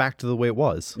 6, it's back to the way it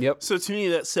was. Yep. So to me,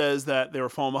 that says that they were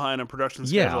falling behind on production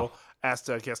Yeah. schedule. Asked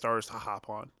guest artists to hop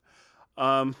on.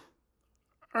 All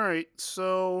right,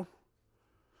 so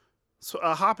So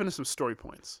hop into some story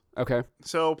points. Okay.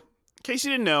 So, in case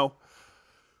you didn't know,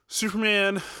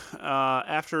 Superman,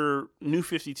 after New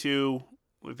 52,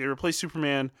 they replaced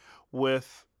Superman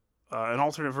with an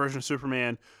alternate version of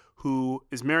Superman who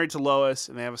is married to Lois,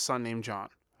 and they have a son named John.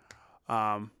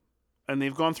 And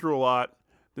they've gone through a lot.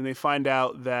 Then they find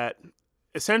out that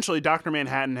essentially Dr.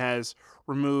 Manhattan has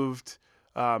removed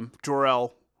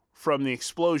Jor-El from the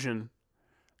explosion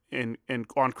on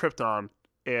Krypton,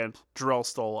 and Jor-El's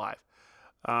still alive.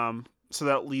 So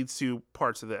that leads to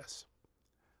parts of this.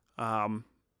 So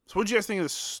what do you guys think of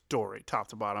this story, top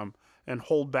to bottom, and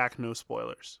hold back no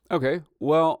spoilers? Okay.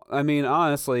 Well, I mean,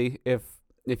 honestly,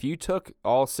 if you took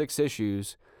all 6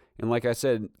 issues and, like I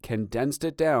said, condensed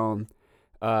it down,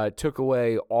 took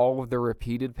away all of the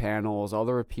repeated panels, all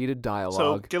the repeated So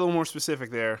dialogue. get a little more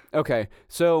specific there. Okay,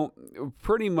 so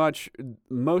pretty much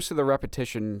most of the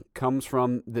repetition comes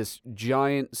from this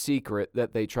giant secret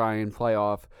that they try and play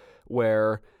off,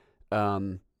 where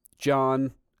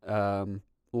John,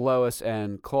 Lois,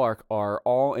 and Clark are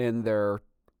all in their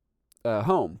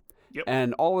home. Yep.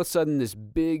 And all of a sudden this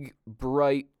big,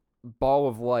 bright ball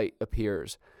of light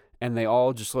appears, and they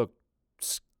all just look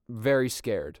very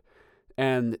scared.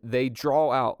 And they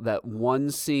draw out that one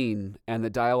scene and the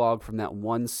dialogue from that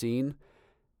one scene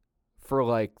for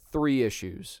like 3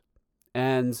 issues.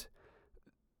 And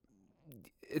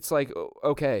it's like,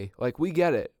 okay, like we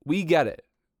get it. We get it.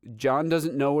 John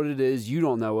doesn't know what it is. You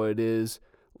don't know what it is.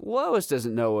 Lois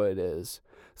doesn't know what it is.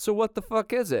 So what the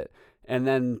fuck is it? And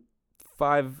then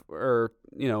 5, or,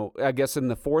 I guess in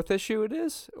the 4th issue it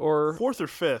is? Or 4th or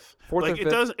 5th. 4th Like, or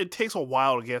 5th? it takes a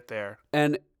while to get there.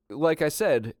 And like I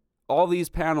said, all these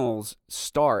panels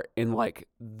start in like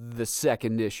the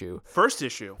 2nd issue. First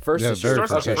issue. First Yeah, issue. very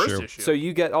Starts with first the first issue. issue. So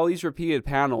you get all these repeated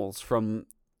panels from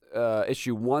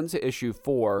issue 1 to issue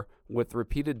 4 with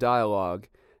repeated dialogue,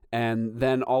 and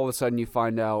then all of a sudden you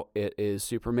find out it is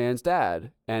Superman's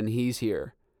dad, and he's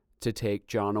here to take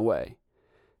John away.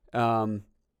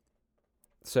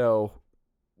 So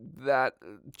that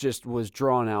just was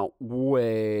drawn out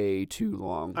way too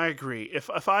long. I agree.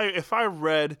 If I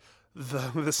read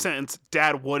the sentence,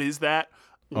 "Dad, what is that?"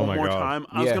 Oh one my more God. time,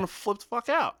 I was Yeah. gonna flip the fuck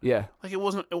out. Yeah. Like it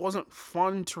wasn't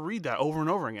fun to read that over and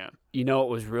over again. You know what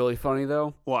was really funny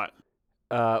though? What?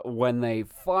 When they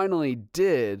finally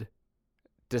did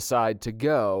decide to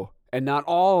go, and not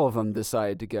all of them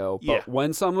decided to go, but Yeah.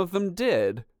 when some of them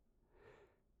did,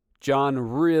 John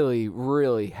really,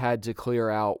 really had to clear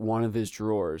out one of his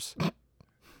drawers.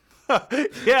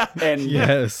 Yeah. And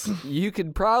Yes. you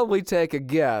could probably take a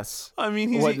guess I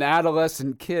mean, what an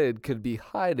adolescent kid could be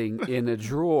hiding in a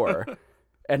drawer.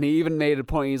 And he even made a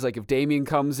point, he's like, if Damien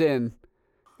comes in,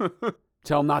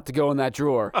 tell him not to go in that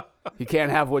drawer. He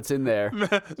can't have what's in there. As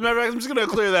a matter of fact, I'm just gonna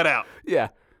clear that out. Yeah.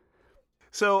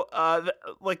 So,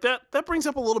 that brings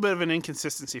up a little bit of an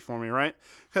inconsistency for me, right?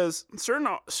 Because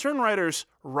certain writers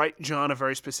write John a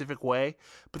very specific way,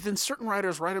 but then certain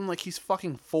writers write him like he's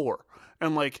fucking 4,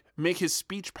 and like make his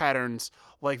speech patterns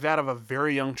like that of a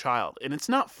very young child, and it's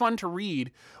not fun to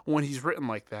read when he's written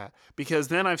like that. Because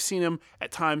then I've seen him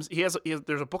at times. There's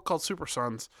a book called Super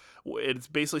Sons. It's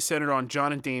basically centered on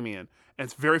John and Damian,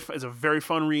 and it's a very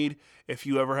fun read if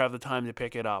you ever have the time to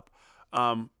pick it up.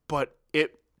 But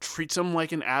it treats him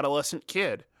like an adolescent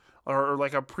kid or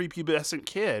like a prepubescent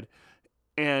kid,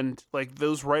 and like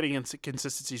those writing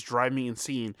inconsistencies drive me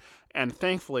insane. And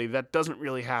thankfully that doesn't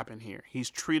really happen here.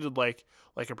 He's treated like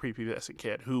a prepubescent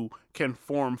kid who can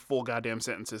form full goddamn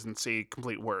sentences and say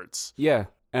complete words. Yeah.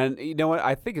 And you know what?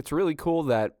 I think it's really cool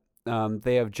that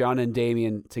they have John and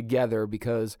Damian together,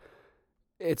 because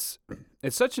it's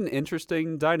such an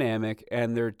interesting dynamic,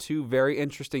 and they're 2 very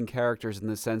interesting characters in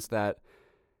the sense that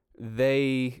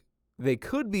they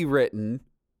could be written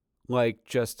like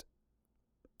just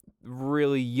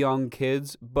really young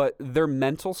kids, but their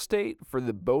mental state for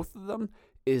the both of them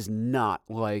is not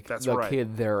like That's the right.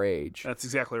 kid their age. That's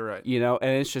exactly right.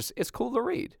 And it's cool to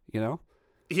read,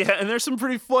 Yeah, and there's some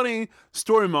pretty funny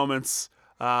story moments,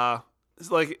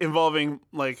 like involving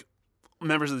like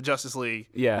members of the Justice League.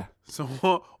 Yeah. So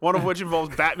one of which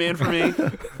involves Batman for me.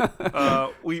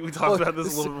 We talked about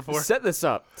this a little before. Set this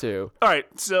up too. All right,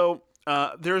 so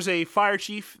there's a fire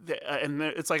chief, and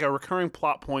it's like a recurring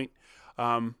plot point.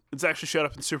 It's actually showed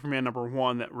up in Superman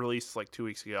 #1 that released like 2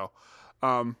 weeks ago,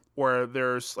 where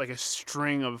there's like a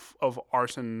string of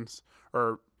arsons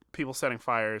or people setting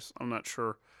fires. I'm not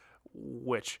sure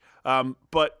which,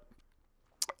 but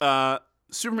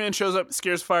Superman shows up,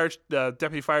 scares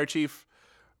deputy fire chief,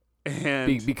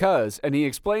 and Because he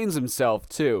explains himself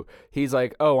too. He's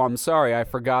like, "Oh, I'm sorry, I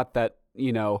forgot that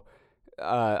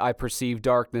I perceive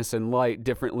darkness and light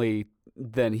differently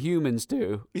than humans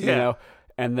do. You Yeah. know,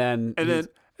 and then And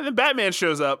then Batman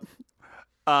shows up.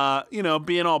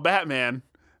 Being all Batman,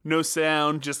 no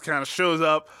sound, just kind of shows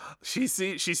up. She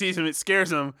sees him, it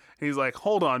scares him, and he's like,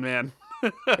 "Hold on, man."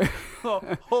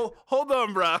 hold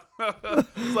on, bro.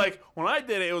 It's like, when I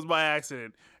did it, it was by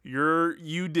accident.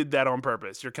 You did that on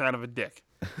purpose. You're kind of a dick.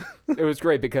 it was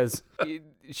great because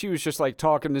she was just like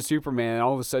talking to Superman, and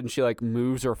all of a sudden she like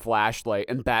moves her flashlight,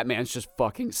 and Batman's just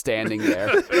fucking standing there.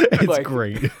 It's Like,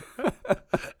 great.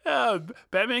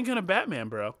 Batman gonna Batman,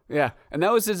 bro. Yeah, and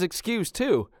that was his excuse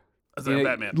too. As like Yeah,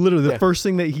 Batman. Literally, the Yeah. first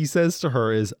thing that he says to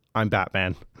her is, "I'm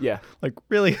Batman." Yeah. Like,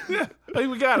 really? I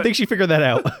think we got I it. think she figured that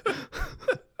out.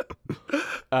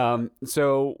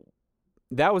 So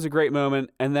that was a great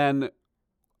moment, and then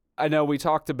I know we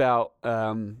talked about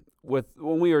when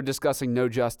we were discussing No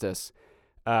Justice,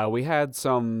 we had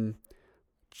some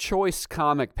choice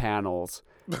comic panels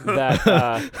that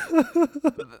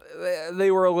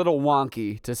they were a little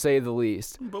wonky, to say the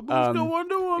least. Babushka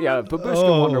Wonder Woman. Yeah,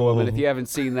 Babushka Wonder Woman. If Oh. you haven't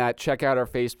seen that, check out our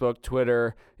Facebook,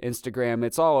 Twitter, Instagram.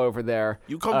 It's all over there.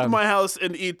 You come to my house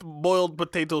and eat boiled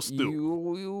potato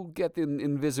stew. You get the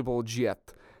invisible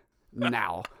jet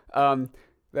now.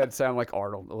 That sounded like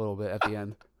Arnold a little bit at the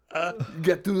end.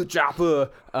 Get to the chopper.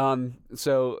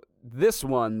 So this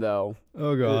one though,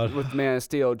 Oh God, with Man of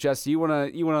Steel, Jess, you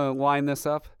wanna line this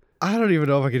up? I don't even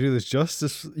know if I can do this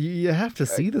justice. You have to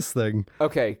see this thing.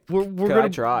 Okay. We're Can gonna I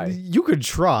try? You could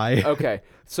try. Okay.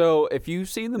 So if you've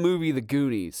seen the movie The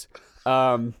Goonies,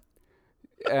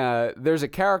 there's a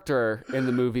character in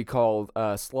the movie called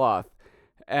Sloth,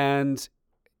 and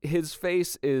his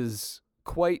face is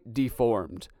quite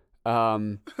deformed.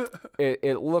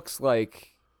 It looks like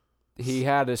he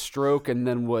had a stroke and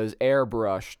then was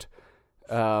airbrushed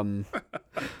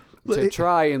to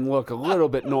try and look a little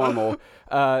bit normal.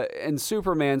 And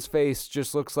Superman's face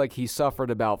just looks like he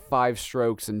suffered about 5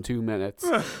 strokes in 2 minutes.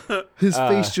 His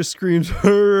face just screams,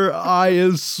 "Her eye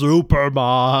is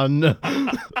Superman."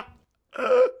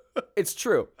 It's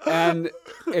true. And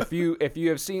if you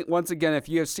have seen, once again, if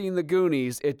you have seen The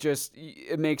Goonies,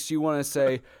 it makes you want to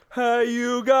say, "Hey,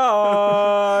 you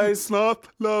guys, Sloth,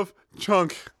 love,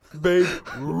 chunk. Babe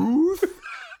Ruth."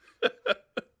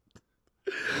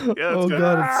 Yeah, Oh good.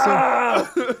 God,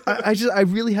 it's so. I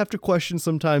really have to question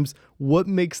sometimes what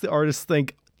makes the artist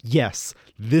think, yes,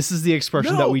 this is the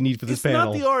expression that we need for this it's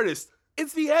panel. not the artist.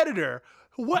 It's the editor.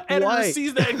 What editor Why?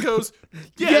 sees that and goes,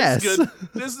 "Yeah, Yes. it's good.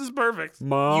 This is perfect.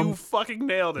 Mom, you fucking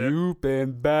nailed it." You've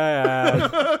been bad.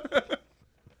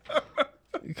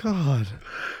 God.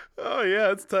 Oh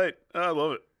yeah, it's tight. I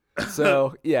love it.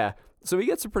 So yeah. So we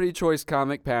get some pretty choice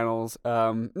comic panels.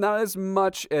 Not as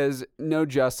much as No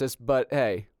Justice, but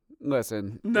hey,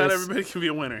 listen. Not this- everybody can be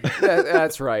a winner.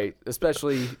 that's right.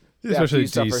 Especially after you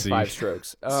suffer DC. 5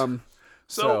 strokes.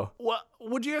 So,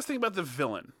 what do you guys think about the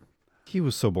villain? He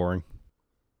was so boring.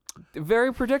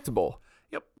 Very predictable.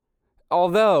 Yep.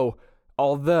 Although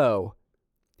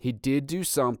he did do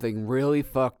something really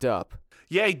fucked up.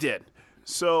 Yeah, he did.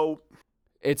 So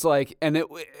It's like, and it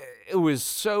was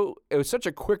such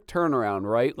a quick turnaround,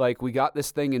 right? Like we got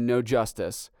this thing in No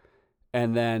Justice,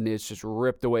 and then it's just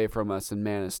ripped away from us in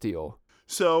Man of Steel.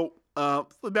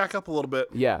 let's back up a little bit.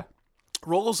 Yeah.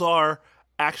 Rolgazar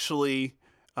actually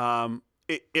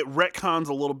it retcons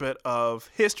a little bit of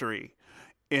history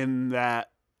in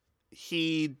that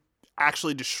he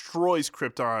actually destroys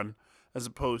Krypton as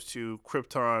opposed to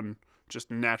Krypton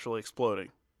just naturally exploding.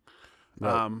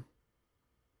 Right.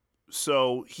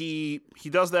 So he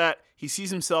does that. He sees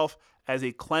himself as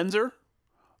a cleanser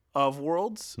of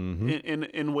worlds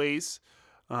in ways.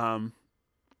 And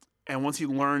once he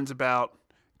learns about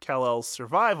Kal-El's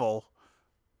survival,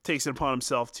 takes it upon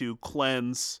himself to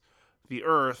cleanse the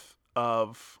Earth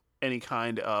of any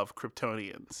kind of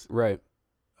Kryptonians. Right.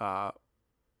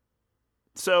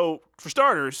 So, for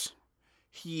starters,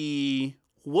 he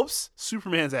whoops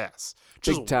Superman's ass.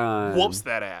 Just Big time. whoops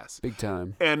that ass. Big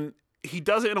time. And he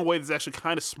does it in a way that's actually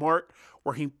kind of smart,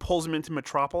 where he pulls him into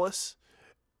Metropolis,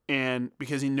 and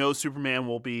because he knows Superman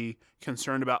will be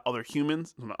concerned about other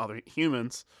humans,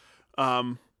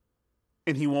 and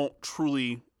he won't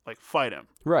truly fight him.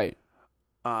 Right.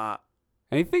 Uh,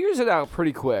 And he figures it out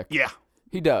pretty quick. yeah,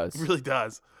 He does. he really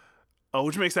does,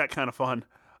 which makes that kind of fun.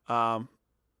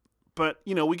 But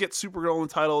we get Supergirl in the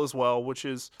title as well, which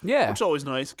is always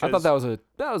nice. I thought that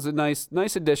was a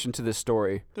nice addition to this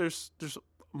story. There's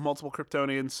multiple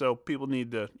Kryptonians, so people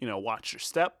need to watch your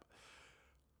step.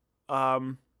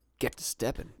 Get to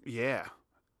stepping. Yeah.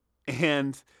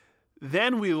 And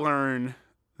then we learn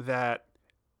that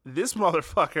this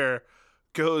motherfucker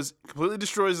completely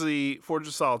destroys the Forge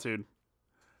of Solitude.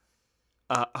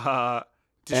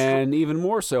 And even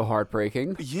more so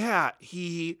heartbreaking. Yeah,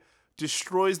 he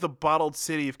destroys the bottled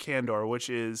city of Kandor, which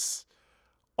is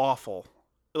awful.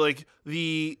 Like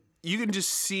you can just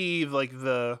see like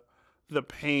the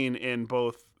pain in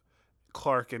both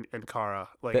Clark and Kara.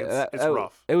 Like it's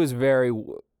rough. It was very,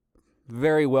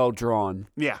 very well drawn.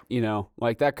 Yeah.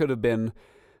 Like that could have been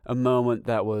a moment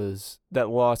that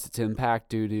lost its impact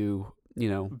due to,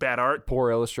 Bad art.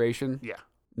 poor illustration. Yeah.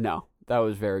 No, that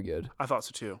was very good. I thought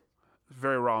so too.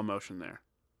 Very raw emotion there.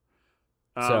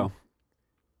 So,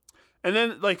 and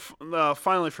then like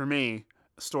finally for me,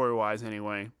 story wise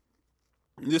anyway,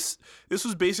 this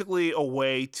was basically a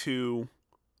way to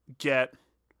get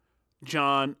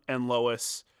John and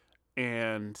Lois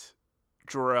and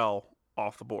Jor-El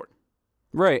off the board.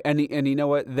 right, and you know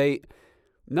what? They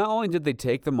not only did they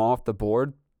take them off the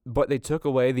board, but they took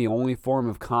away the only form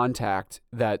of contact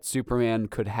that Superman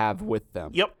could have with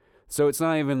them. Yep. So it's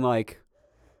not even like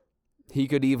he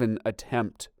could even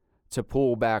attempt to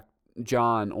pull back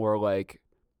John or like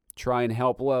try and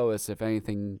help Lois if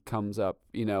anything comes up,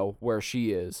 where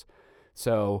she is.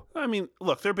 So I mean,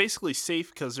 look, they're basically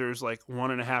safe because there's like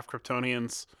 1.5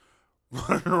 Kryptonians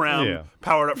running around,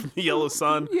 powered up from the yellow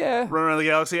sun, yeah, running around the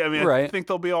galaxy. I mean, I think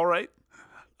they'll be all right.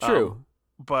 True.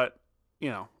 But,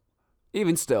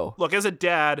 even still. look, as a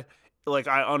dad, like,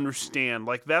 I understand.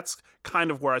 Like, that's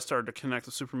kind of where I started to connect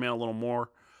with Superman a little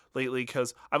more lately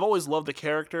because I've always loved the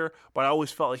character, but I always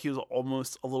felt like he was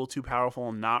almost a little too powerful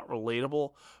and not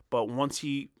relatable. But once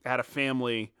he had a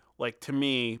family, like, to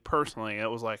me, personally, it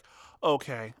was like,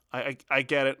 okay, I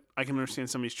get it. I can understand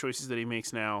some of these choices that he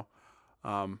makes now.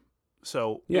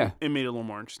 So Yeah. it made it a little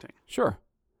more interesting. Sure.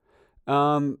 I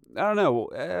don't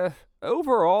know.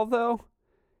 Overall, though,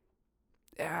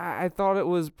 I thought it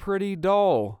was pretty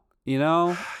dull,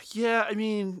 Yeah, I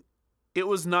mean, it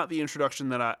was not the introduction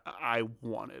that I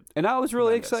wanted. And I was really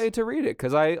Tremendous. excited to read it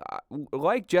because I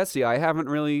like Jesse. I haven't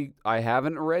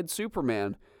read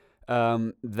Superman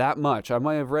that much. I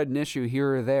might have read an issue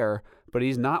here or there, but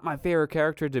he's not my favorite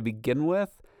character to begin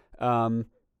with.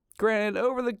 Granted,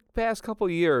 over the past couple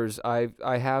years, I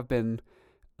have been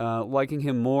liking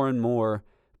him more and more,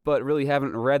 but really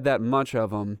haven't read that much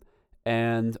of him.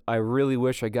 And I really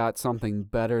wish I got something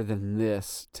better than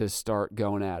this to start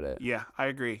going at it. Yeah, I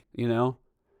agree.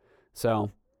 So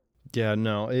Yeah,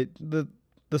 no,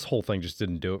 this whole thing just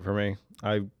didn't do it for me.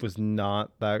 I was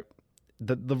not that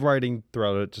the writing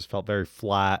throughout it just felt very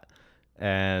flat,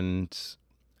 and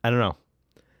I don't know.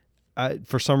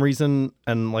 For some reason,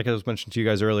 and like I was mentioning to you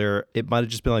guys earlier, it might have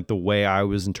just been like the way I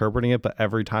was interpreting it. But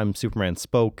every time Superman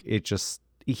spoke,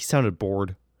 he sounded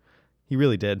bored. He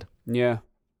really did. yeah.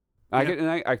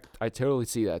 I totally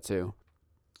see that too.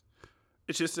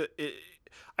 It's just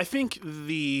I think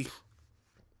the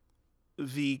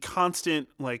constant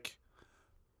like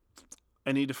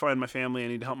I need to find my family, I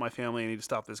need to help my family, I need to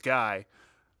stop this guy,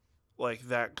 like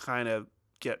that kind of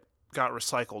got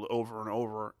recycled over and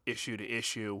over, issue to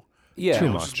issue. Yeah, Too It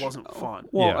much. just wasn't fun.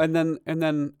 Well, Yeah. and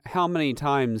then how many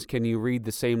times can you read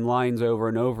the same lines over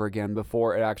and over again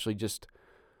before it actually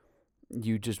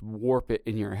you just warp it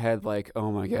in your head like,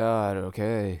 oh my god,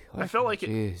 okay. I felt like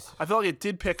it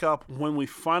did pick up when we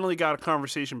finally got a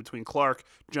conversation between Clark,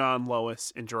 John,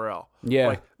 Lois, and Jor-El. Yeah.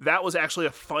 Like that was actually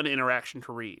a fun interaction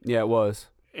to read. Yeah, it was.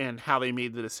 And how they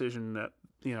made the decision that,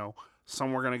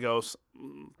 some were going to go,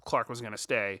 Clark was going to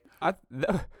stay.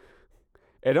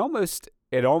 It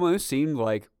almost seemed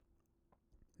like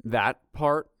that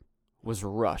part was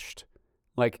rushed.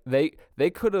 Like they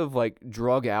could have like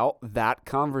drug out that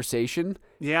conversation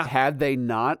Yeah. had they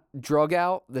not drug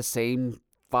out the same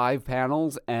 5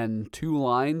 panels and 2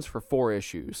 lines for 4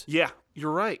 issues. Yeah,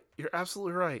 you're right. You're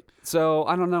absolutely right. So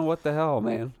I don't know what the hell,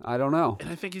 man. I don't know. And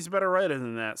I think he's a better writer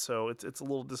than that, so it's a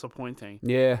little disappointing.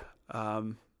 Yeah.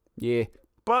 Yeah.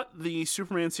 But the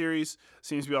Superman series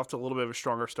seems to be off to a little bit of a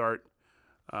stronger start.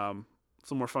 It's a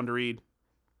little more fun to read.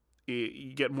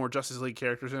 You get more Justice League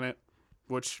characters in it,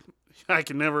 which I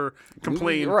can never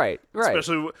complain. Right.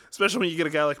 Especially when you get a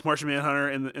guy like Martian Manhunter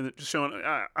and just showing.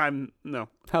 No.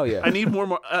 Hell yeah. I need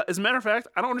more. As a matter of fact,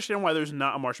 I don't understand why there's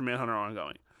not a Martian Manhunter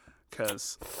ongoing,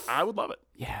 because I would love it.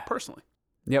 Yeah. Personally.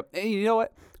 Yep. And you know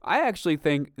what? I actually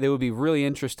think that would be really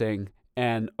interesting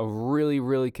and a really,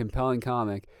 really compelling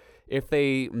comic if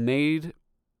they made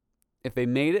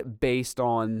it based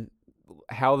on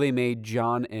how they made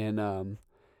John in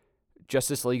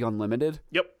Justice League Unlimited.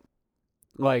 Yep.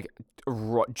 Like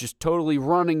just totally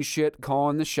running shit,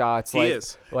 calling the shots. He like,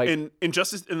 is. Like in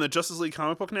the Justice League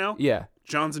comic book now. yeah.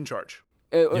 John's in charge.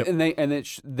 Yep. And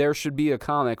there should be a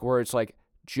comic where it's like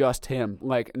just him.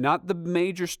 Like, not the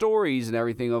major stories and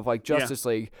everything of, like, Justice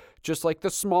League, just, like, the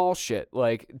small shit,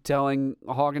 like telling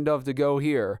Hawk and Dove to go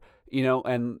here, you know,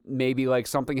 and maybe, like,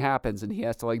 something happens and he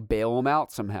has to, like, bail him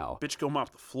out somehow. Bitch, go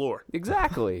mop the floor.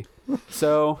 Exactly.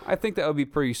 So I think that would be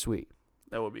pretty sweet.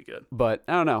 That would be good. But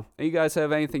I don't know. You guys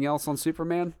have anything else on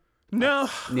Superman? No.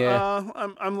 Yeah.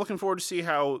 I'm looking forward to see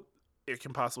how it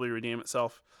can possibly redeem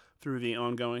itself through the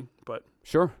ongoing, but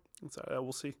Sure.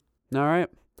 we'll see. All right.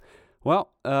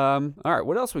 Well, all right.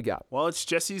 What else we got? Well, it's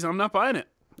Jesse's. I'm not buying it.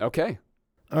 Okay.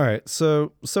 All right,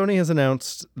 so Sony has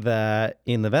announced that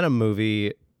in the Venom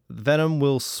movie, Venom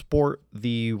will sport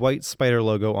the white spider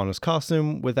logo on his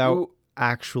costume without Ooh.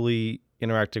 actually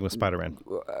interacting with Spider-Man.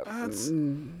 That's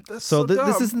So dumb.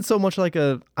 this isn't so much like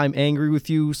a I'm angry with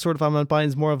you sort of I'm not buying.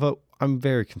 It's more of a I'm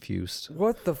very confused.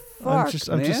 What the fuck,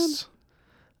 I'm man? just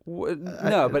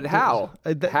No, but how?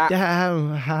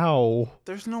 How?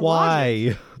 There's no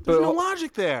Why? logic. There's no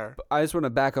logic there. I just want to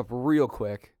back up real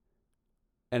quick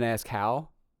and ask how.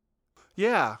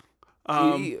 Yeah.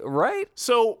 Right?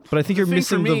 So, But I think you're the thing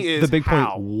for missing me the is big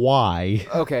how. point. Why?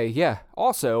 Okay, yeah.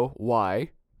 Also, why?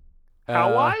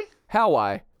 How why? How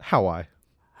why? How I?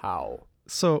 How?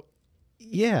 So,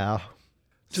 yeah,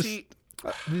 just See,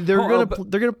 they're Hold on,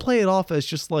 gonna play it off as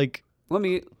just like Let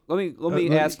me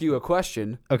let ask you a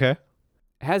question. okay.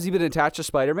 Has he been attached to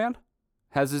Spider-Man?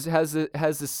 Has the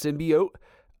symbiote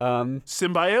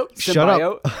symbiote? Shut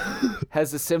up.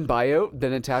 has the symbiote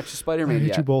been attached to I Spider-Man hate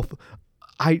yet? you both.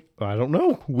 I don't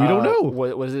know. We don't know.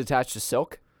 Was it attached to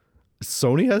Silk?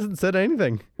 Sony hasn't said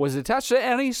anything. Was it attached to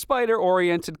any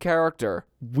spider-oriented character?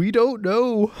 We don't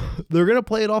know. They're gonna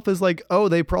play it off as like, oh,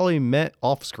 they probably met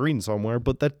off screen somewhere,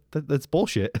 but that's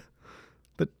bullshit.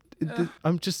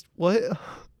 I'm just what?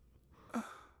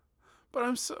 But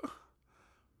I'm so.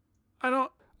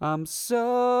 I'm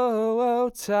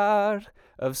so tired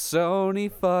of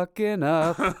Sony fucking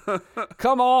up.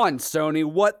 Come on, Sony,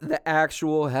 what the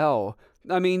actual hell?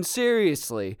 I mean,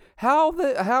 seriously, how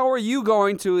are you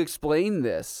going to explain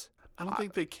this? I don't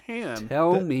think they can.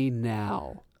 Tell me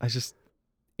now. I just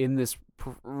In this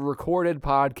recorded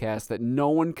podcast that no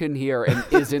one can hear and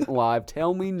isn't live,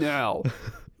 tell me now.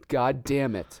 God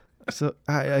damn it. so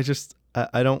I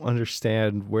don't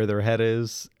understand where their head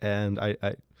is, and I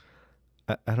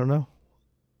don't know.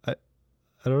 I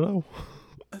don't know.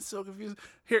 That's so confusing.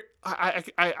 Here,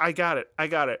 I got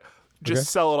it. Just Okay.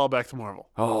 sell it all back to Marvel.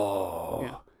 Oh.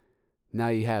 Yeah. Now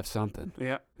you have something.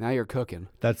 Yeah. Now you're cooking.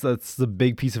 That's the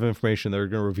big piece of information they're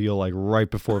going to reveal like right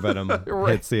before Venom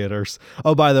Right. hits theaters.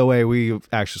 Oh, by the way, we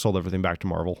actually sold everything back to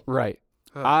Marvel. Right.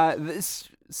 This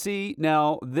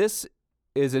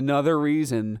is another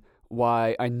reason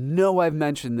why I know I've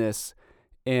mentioned this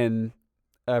in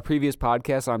a previous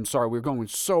podcast. I'm sorry, we're going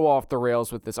so off the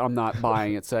rails with this I'm not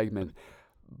buying it segment.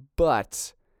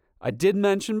 But I did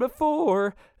mention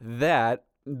before that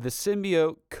the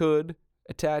symbiote could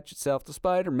attach itself to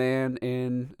Spider-Man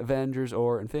in Avengers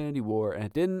or Infinity War, and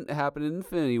it didn't happen in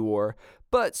Infinity War,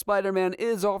 but Spider-Man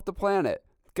is off the planet.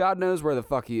 God knows where the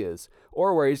fuck he is,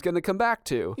 or where he's going to come back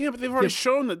to. Yeah, but they've already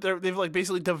shown that they've like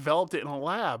basically developed it in a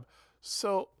lab.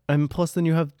 So And plus, then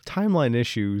you have timeline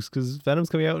issues because Venom's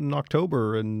coming out in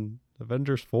October, and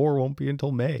Avengers 4 won't be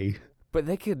until May. But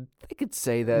they could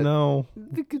say that. No,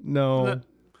 They could, no,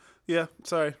 yeah,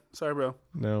 sorry, bro.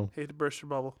 no. Hate to burst your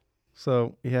bubble.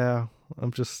 So yeah,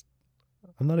 I'm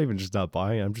not even just not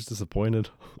buying. I'm just disappointed.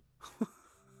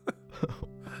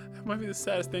 That might be the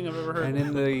saddest thing I've ever heard. and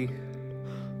in the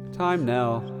time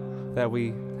now that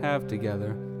we have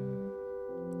together,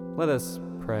 let us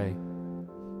pray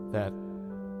that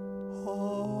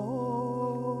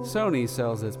Sony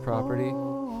sells its property,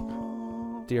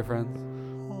 dear friends,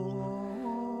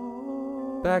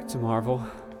 back to Marvel,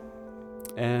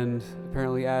 and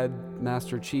apparently add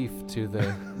Master Chief to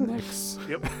the mix.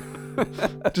 Yep.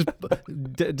 Just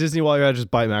Disney, while you're at,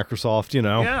 just buy Microsoft. You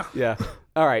know. Yeah. Yeah.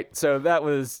 All right. So that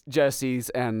was Jesse's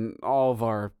and all of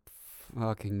our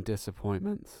fucking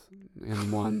disappointments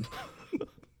in one.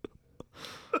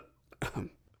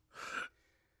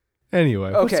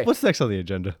 Anyway, Okay. what's next on the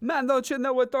agenda? Man, don't you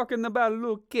know we're talking about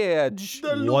Luke Cage?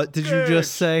 What did you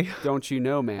just say? Don't you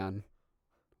know, man?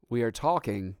 We are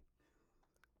talking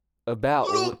about.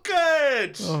 Luke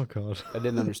Cage. Oh God. I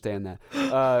didn't understand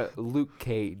that. Luke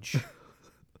Cage.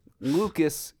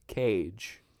 Lucas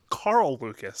Cage. Carl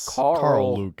Lucas.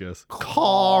 Carl Lucas.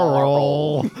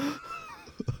 Carl.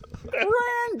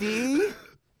 Randy.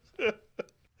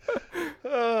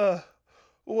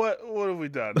 What have we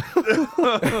done?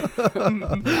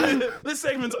 This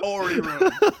segment's already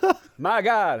ruined. My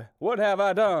God, what have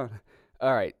I done?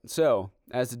 All right, so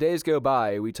as the days go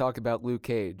by, we talk about Luke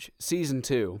Cage, Season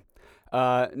 2.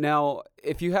 Now,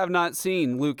 if you have not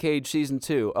seen Luke Cage Season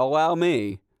 2, allow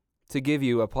me to give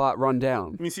you a plot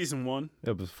rundown. You mean season 1?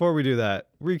 Yeah, before we do that,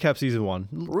 recap season 1.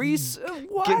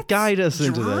 What? Guide us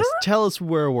into this. Tell us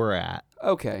where we're at.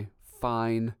 Okay,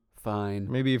 fine.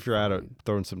 Maybe if you're at it,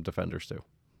 throw in some defenders too.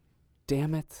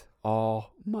 Damn it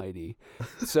almighty.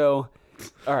 So,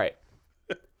 all right.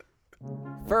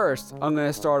 First, I'm going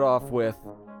to start off with,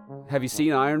 have you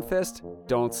seen Iron Fist?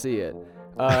 Don't see it.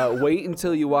 Wait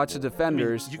until you watch The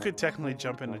Defenders. You could technically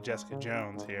jump into Jessica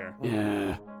Jones here.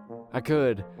 Yeah, I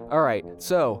could. All right,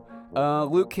 so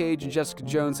Luke Cage and Jessica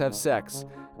Jones have sex.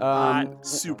 Hot,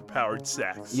 superpowered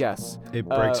sex. Yes. It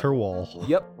breaks her wall.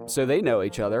 Yep. So they know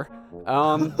each other.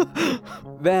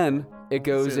 Then it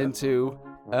goes into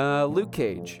Luke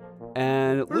Cage.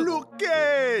 And Luke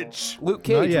Cage! Luke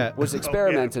Not Cage yet. was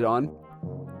experimented on,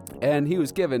 and he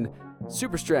was given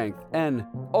super strength and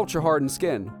ultra hardened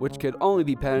skin, which could only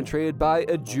be penetrated by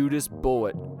a Judas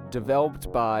bullet,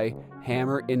 developed by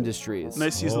Hammer Industries.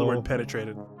 Nice use of the word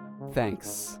penetrated.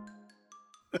 Thanks.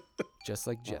 Just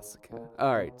like Jessica.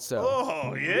 All right, so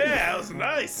Oh, yeah, that was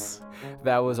nice.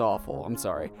 that was awful. I'm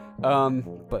sorry.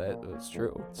 But it was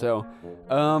true. So,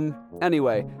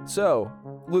 anyway, so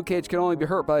Luke Cage can only be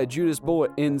hurt by a Judas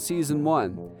bullet in season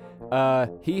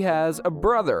 1. He has a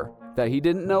brother that he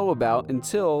didn't know about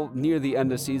until near the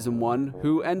end of season 1,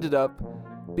 who ended up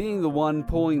being the one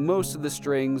pulling most of the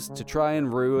strings to try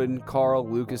and ruin Carl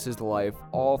Lucas's life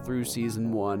all through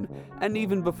season 1, and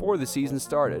even before the season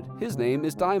started. His name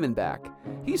is Diamondback.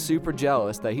 He's super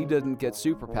jealous that he doesn't get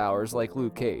superpowers like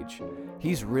Luke Cage.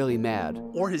 He's really mad.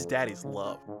 Or his daddy's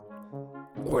love.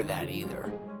 Or that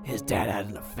either. His dad had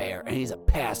an affair, and he's a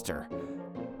pastor.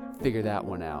 Figure that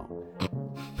one out.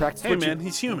 Practice Hey, what man, you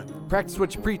he's human. practice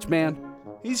what you preach, man.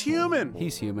 He's human.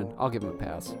 He's human. I'll give him a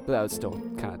pass, but that was still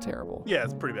kind of terrible. Yeah,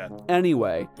 it's pretty bad.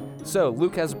 Anyway, so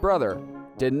Luke has a brother.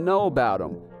 Didn't know about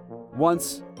him.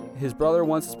 His brother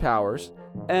wants his powers,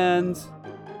 and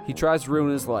he tries to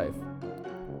ruin his life.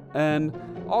 And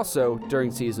also,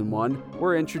 during season 1,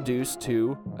 we're introduced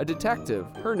to a detective.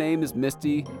 Her name is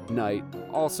Misty Knight,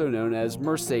 also known as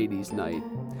Mercedes Knight.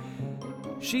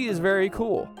 She is very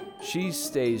cool. She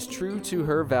stays true to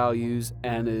her values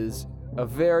and is a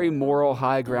very moral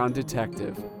high ground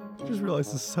detective. I just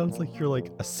realized this sounds like you're like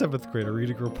a 7th grader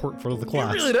reading a report in front of the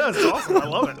class. It really does. It's awesome. I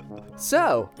love it.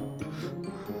 So,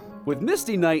 with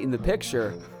Misty Knight in the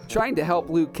picture, trying to help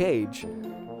Luke Cage,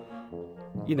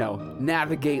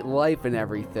 navigate life and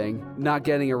everything, not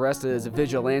getting arrested as a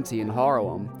vigilante in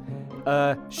Harlem,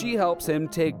 she helps him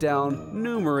take down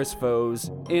numerous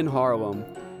foes in Harlem,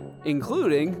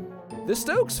 including the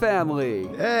Stokes family.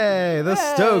 Hey, the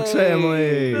Stokes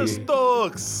family. The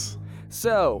Stokes.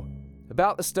 So,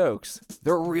 about the Stokes,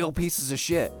 they're real pieces of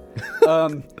shit.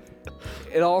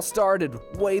 It all started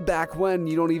way back when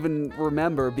you don't even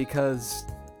remember because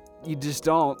you just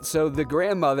don't. So the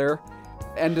grandmother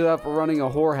ended up running a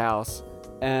whorehouse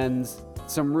and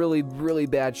some really, really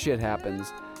bad shit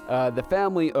happens. The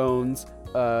family owns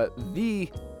the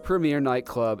premier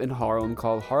nightclub in Harlem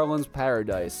called Harlem's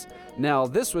Paradise. Now,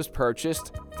 this was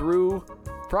purchased through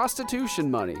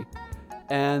prostitution money.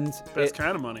 And Best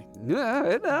kind of money. yeah,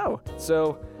 I know.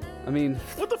 So, I mean,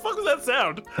 What the fuck was that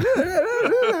sound?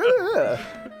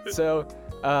 so,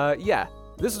 yeah,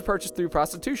 this is purchased through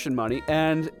prostitution money,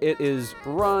 and it is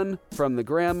run from the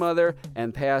grandmother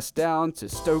and passed down to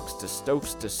Stokes to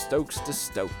Stokes to Stokes to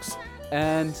Stokes.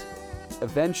 And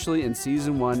eventually in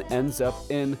season 1 ends up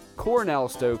in Cornell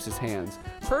Stokes' hands.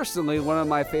 Personally, one of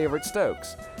my favorite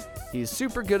Stokes. He's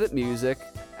super good at music,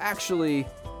 actually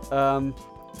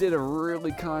did a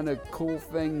really kind of cool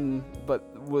thing, but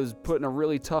was put in a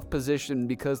really tough position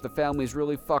because the family's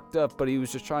really fucked up, but he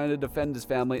was just trying to defend his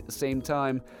family at the same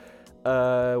time,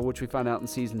 which we find out in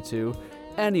season 2.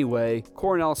 Anyway,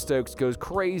 Cornell Stokes goes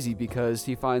crazy because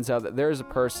he finds out that there's a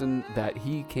person that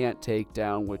he can't take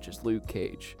down, which is Luke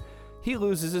Cage. He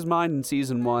loses his mind in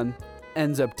season 1,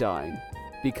 ends up dying,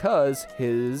 because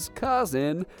his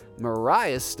cousin,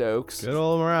 Mariah Stokes... Good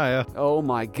old Mariah. Oh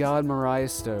my god, Mariah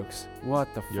Stokes.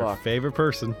 What the Your fuck? favorite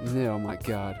person. Oh my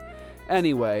god.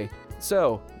 Anyway,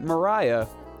 so Mariah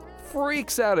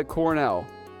freaks out at Cornell.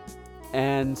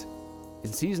 And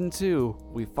in season 2,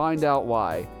 we find out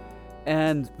why.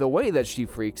 And the way that she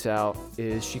freaks out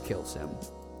is she kills him.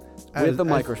 With a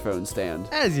microphone stand.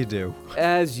 As you do.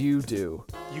 As you do.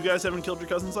 You guys haven't killed your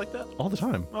cousins like that? All the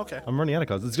time. Okay. I'm running out of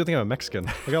cousins. It's a good thing I'm a Mexican.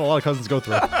 I got a lot of cousins to go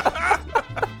through.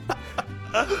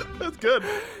 That's good.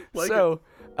 Like so,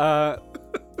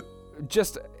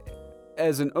 just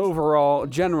as an overall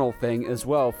general thing as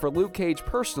well, for Luke Cage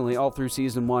personally, all through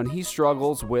season 1, he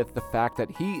struggles with the fact that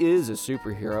he is a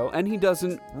superhero and he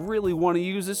doesn't really want to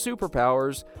use his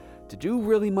superpowers to do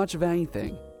really much of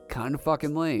anything. Kind of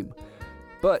fucking lame.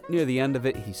 But near the end of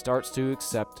it, he starts to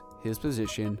accept his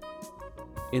position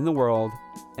in the world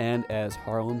and as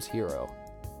Harlem's hero.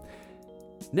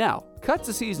 Now, cut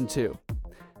to season 2.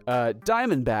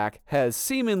 Diamondback has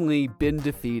seemingly been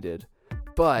defeated,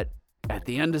 but at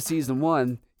the end of season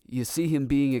 1, you see him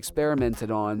being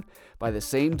experimented on by the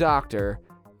same doctor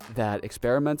that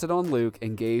experimented on Luke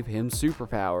and gave him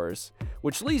superpowers,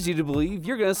 which leads you to believe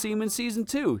you're going to see him in season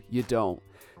 2. You don't.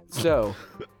 So,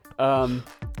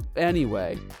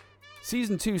 anyway,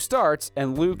 season 2 starts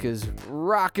and Luke is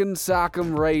rockin'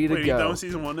 sock'em ready to Wait, go. you done with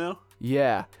season 1 now?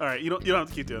 Yeah. All right, you don't have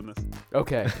to keep doing this.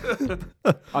 Okay.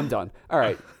 I'm done. All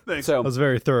right. Thanks. That So, was a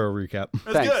very thorough recap.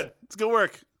 That's thanks. good. It's good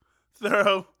work.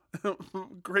 Thorough.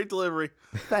 Great delivery.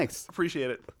 thanks. Appreciate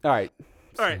it. All right.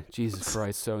 All right. Jesus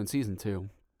Christ. So in season 2.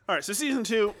 All right, so season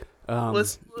 2,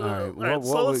 let's all right. all right,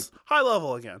 so let's high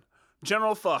level again.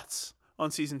 General thoughts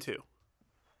on season 2.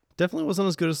 Definitely wasn't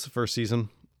as good as the first season.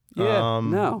 Yeah,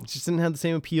 no. It just didn't have the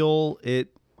same appeal.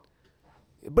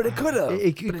 But it could have.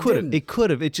 It could have. It could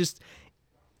have.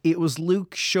 It was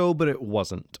Luke's show, but it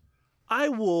wasn't. I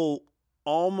will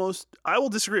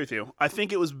disagree with you. I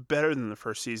think it was better than the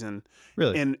first season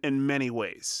Really? in many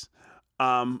ways.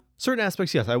 Certain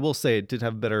aspects, yes, I will say it did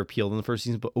have better appeal than the first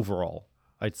season, but overall,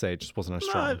 I'd say it just wasn't as No,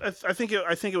 strong. I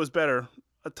think it was better,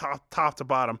 top to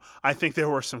bottom. I think there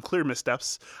were some clear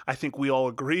missteps. I think we all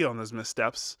agree on those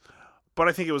missteps, but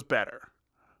I think it was better.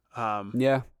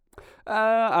 Yeah.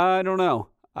 I don't know.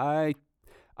 I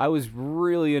was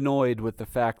really annoyed with the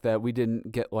fact that we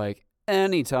didn't get like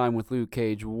any time with Luke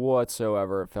Cage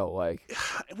whatsoever, it felt like.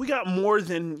 We got more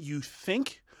than you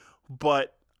think,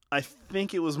 but I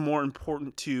think it was more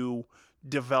important to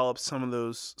develop some of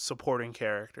those supporting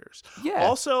characters. Yeah.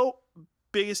 Also,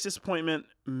 biggest disappointment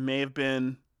may have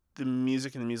been the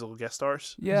music and the musical guest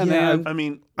stars. Yeah, Yeah, man. I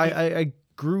mean, I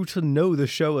grew to know the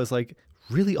show as like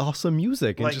really awesome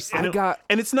music and like, just and, I got-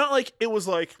 and it's not like it was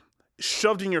like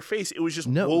shoved in your face. It was just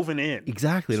No, woven in.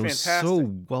 exactly. It's It was fantastic.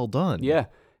 so well done. Yeah.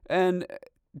 And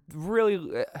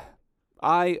really,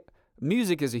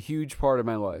 music is a huge part of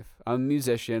my life. I'm a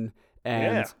musician,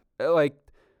 and like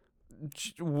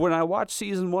when I watched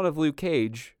season 1 of Luke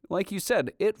Cage, like you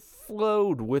said, it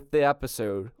flowed with the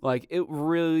episode. Like it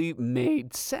really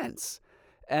made sense.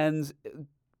 And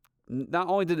not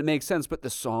only did it make sense, but the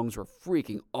songs were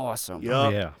freaking awesome. Yup. Oh,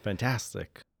 yeah,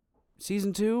 fantastic.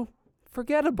 Season 2,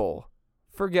 forgettable,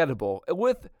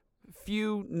 with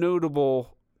few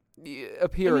notable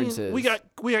appearances. I mean,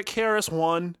 we got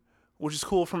KRS-One, which is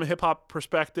cool from a hip hop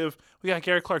perspective. We got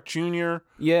Gary Clark Jr.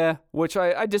 Yeah, which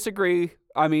I disagree.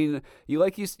 I mean, you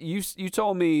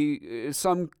told me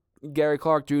some Gary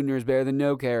Clark Jr. is better than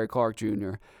no Gary Clark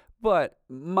Jr. But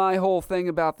my whole thing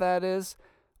about that is,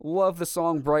 love the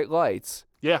song Bright Lights.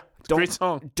 Yeah, it's a great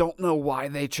song. Don't know why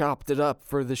they chopped it up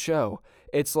for the show.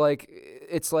 It's like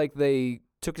they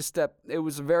took a step. It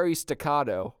was very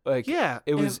staccato. Like Yeah,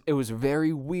 it was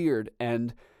very weird,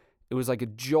 and it was like a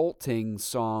jolting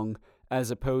song as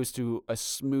opposed to a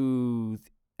smooth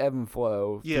ebb and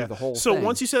flow through the whole so thing.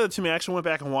 once you said that to me, I actually went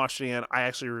back and watched it again. I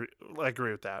actually I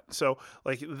agree with that. So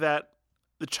like that,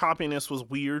 the choppiness was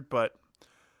weird, but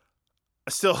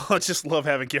I still just love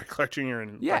having Gary Clark Jr.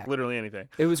 in like literally anything.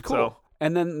 It was cool. So-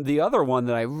 And then the other one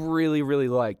that I really, really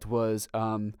liked was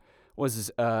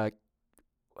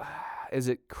is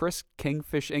it Chris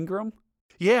Kingfish Ingram?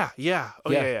 Yeah.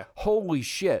 Oh yeah. Holy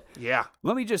shit. Yeah.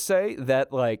 Let me just say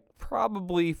that like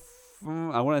probably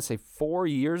I want to say 4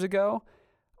 years ago,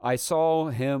 I saw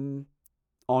him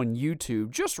on YouTube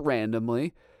just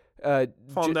randomly.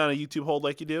 Falling down a YouTube hold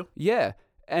like you do. Yeah,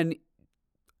 and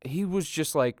he was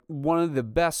just like one of the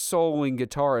best soloing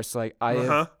guitarists like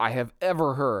I have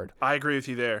ever heard. I agree with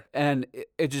you there. And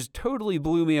it just totally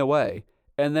blew me away.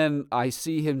 And then I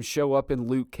see him show up in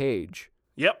Luke Cage,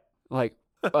 Yep. like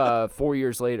 4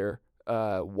 years later.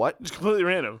 What? Just completely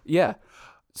random. Yeah.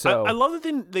 So I love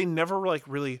that they never like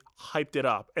really hyped it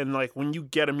up, and like when you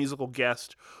get a musical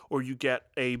guest or you get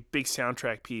a big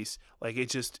soundtrack piece, like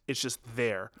it's just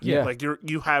there. Yeah. Like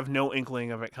you have no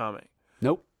inkling of it coming.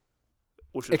 nope.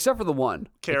 Which is Except for the one.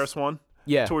 KRS-One.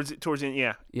 Yeah. Towards the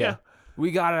end. Yeah.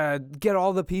 We gotta get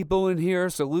all the people in here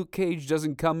so Luke Cage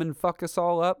doesn't come and fuck us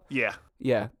all up. Yeah.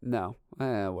 Yeah. No.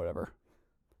 Whatever.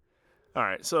 All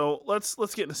right. So let's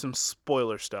get into some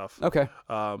spoiler stuff. Okay.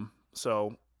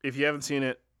 So if you haven't seen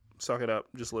it, suck it up.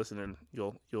 Just listen and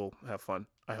you'll have fun.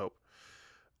 I hope.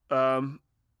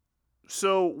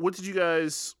 So what did you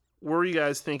guys what were you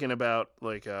guys thinking about,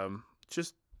 like,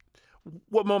 just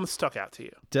what moments stuck out to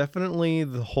you? Definitely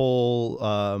the whole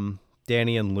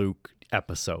Danny and Luke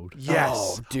episode. Yes,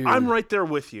 Oh, dude. I'm right there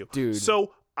with you, Dude.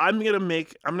 So I'm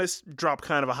gonna drop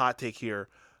kind of a hot take here.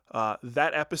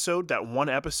 That one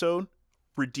episode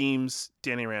redeems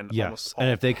Danny Rand. Yes, almost all.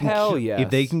 and if they can Hell if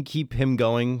they yes. can keep him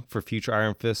going for future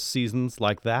Iron Fist seasons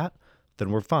like that,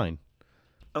 then we're fine.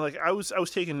 Like I was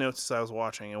taking notes as I was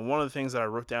watching, and one of the things that I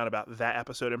wrote down about that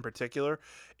episode in particular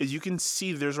is you can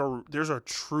see there's a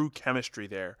true chemistry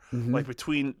there, like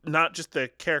between not just the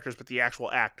characters but the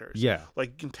actual actors. Yeah.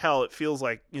 Like you can tell it feels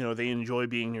like they enjoy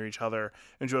being near each other,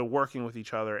 enjoy working with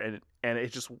each other, and it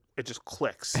just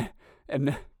clicks.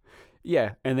 And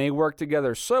yeah, and they work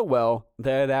together so well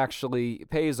that it actually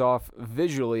pays off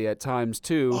visually at times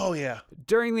too. Oh yeah,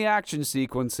 During the action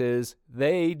sequences,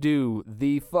 they do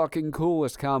the fucking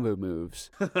coolest combo moves.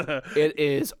 It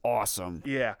is awesome.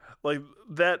 yeah. Like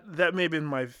that may have been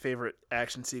my favorite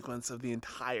action sequence of the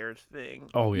entire thing.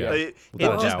 Oh yeah. It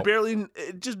Without a just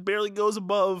doubt. barely goes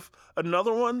above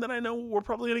another one that I know we're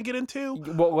probably gonna get into.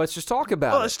 Well, let's just talk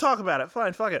about Oh, it. let's talk about it.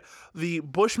 Fine, fuck it. The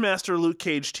Bushmaster Luke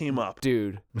Cage team up.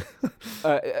 Dude.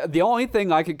 The only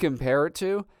thing I could compare it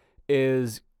to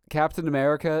is Captain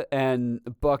America and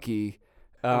Bucky.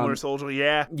 Winter Soldier,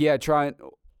 yeah. Yeah, trying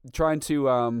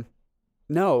to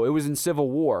no, it was in Civil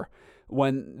War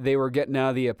when they were getting out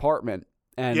of the apartment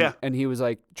and Yeah. and he was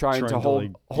like trying to Trying to, hold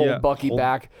like, hold yeah, Bucky hold-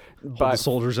 back, Hold the but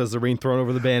soldiers as they're being thrown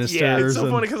over the banisters. Yeah, it's so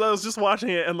and- funny because I was just watching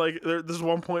it and like there's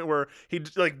one point where he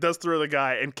like does throw the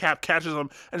guy and Cap catches him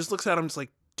and just looks at him just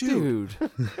like, dude.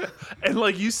 And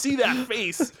like you see that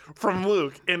face from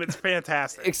Luke and it's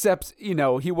fantastic. Except,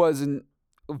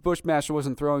 Bushmaster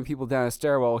wasn't throwing people down a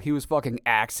stairwell, he was fucking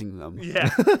axing them. Yeah.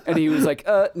 And he was like,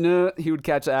 no, he would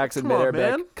catch the axe in Come on, midair, be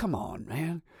man. like, come on,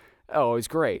 man. Oh, it's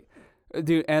great.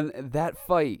 Dude, and that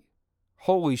fight,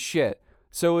 holy shit.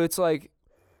 So it's like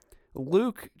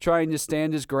Luke trying to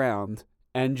stand his ground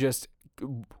and just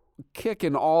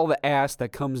kicking all the ass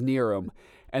that comes near him.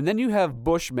 And then you have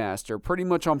Bushmaster pretty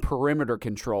much on perimeter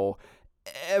control.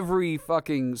 Every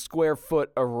fucking square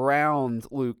foot around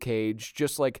Luke Cage,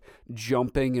 just like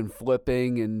jumping and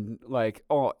flipping and like,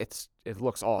 it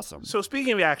looks awesome. So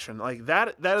speaking of action, like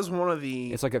that is one of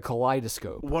the It's like a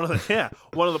kaleidoscope. one of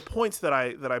the points that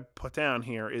I put down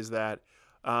here is that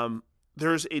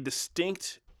there's a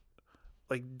distinct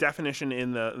like definition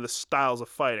in the styles of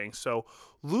fighting. So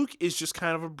Luke is just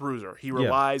kind of a bruiser. He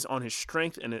relies on his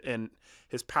strength and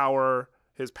his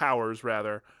powers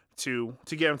rather to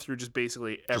get him through just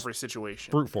basically every situation.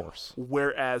 brute force.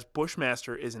 Whereas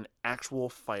Bushmaster is an actual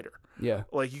fighter. Yeah.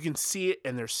 Like you can see it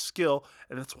and there's skill,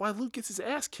 and that's why Luke gets his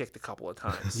ass kicked a couple of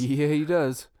times. Yeah, he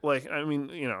does. Like I mean,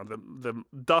 the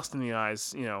dust in the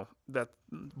eyes, that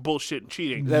bullshit and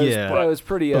cheating. That Yeah. was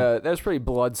pretty. That was pretty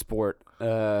blood sport.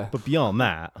 But beyond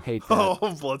that, Hate that. Oh,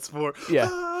 Bloodsport. Yeah.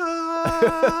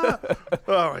 Ah!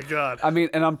 Oh my god. I mean,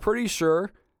 and I'm pretty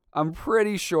sure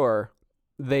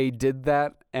they did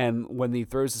that. And when he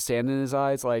throws the sand in his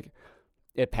eyes, like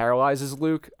it paralyzes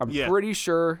Luke. I'm Yeah. pretty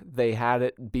sure they had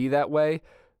it be that way,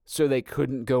 so they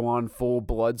couldn't go on full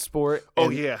blood sport. Oh,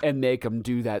 and, yeah. and make him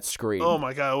do that scream. Oh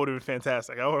my god, it would have been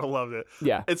fantastic. I would have loved it.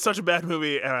 Yeah. It's such a bad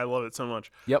movie, and I love it so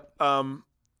much. Yep.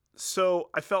 So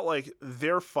I felt like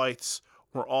their fights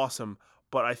were awesome,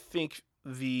 but I think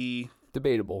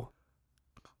Debatable.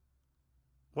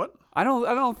 what? I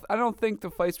don't think the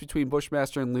fights between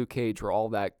Bushmaster and Luke Cage were all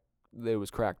that it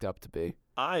was cracked up to be.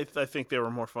 I think they were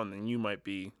more fun than you might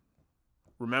be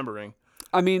remembering.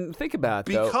 I mean, think about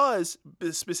it, though.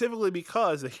 Specifically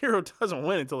because the hero doesn't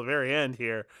win until the very end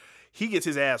here. He gets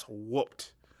his ass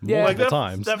whooped. Yeah. multiple Like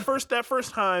times. that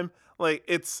first time, like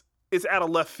it's out of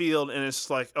left field and it's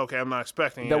like, okay, I'm not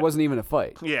expecting That it. wasn't even a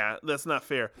fight. Yeah, that's not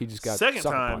fair. He just got Second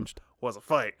sucker time punched. was a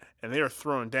fight and they were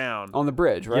thrown down. On the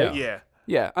bridge, right? Yeah. Yeah.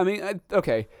 Yeah, I mean,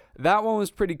 okay, that one was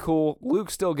pretty cool. Luke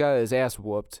still got his ass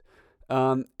whooped,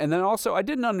 and then also I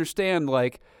didn't understand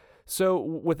so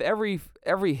with every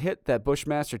hit that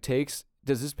Bushmaster takes,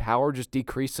 does his power just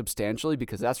decrease substantially?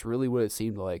 Because that's really what it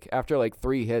seemed like. After like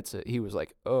 3 hits, he was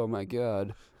like, "Oh my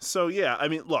god." So yeah, I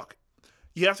mean, look,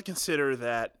 you have to consider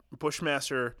that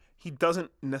Bushmaster, he doesn't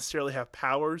necessarily have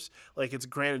powers. Like it's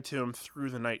granted to him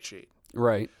through the Nightshade.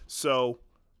 Right. So,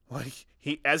 like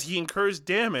as he incurs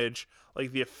damage,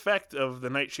 like the effect of the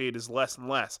Nightshade is less and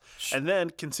less. And then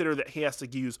consider that he has to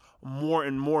use more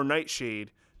and more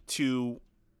Nightshade to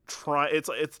try.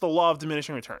 It's the law of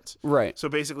diminishing returns. Right. So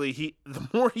basically, the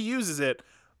more he uses it,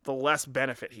 the less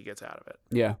benefit he gets out of it.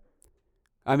 Yeah.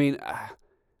 I mean,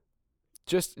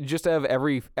 just to have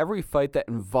every fight that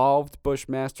involved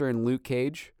Bushmaster and Luke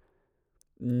Cage,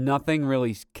 nothing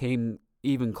really came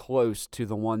even close to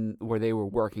the one where they were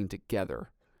working together.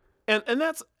 And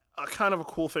that's a kind of a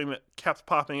cool thing that kept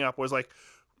popping up was like,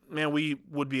 man, we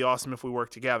would be awesome if we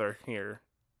worked together here.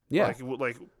 Yeah.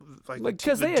 Like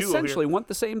Because they duo essentially here. want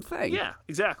the same thing. Yeah,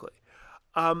 exactly.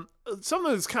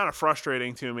 Something that's kind of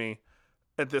frustrating to me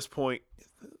at this point.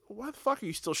 Why the fuck are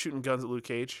you still shooting guns at Luke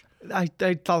Cage? I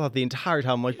thought that the entire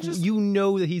time. I'm like, you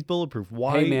know that he's bulletproof.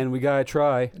 Why? Hey, man, we got to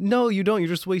try. No, you don't. You're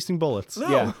just wasting bullets. No,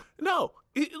 Yeah. no.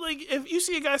 Like if you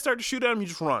see a guy start to shoot at him, you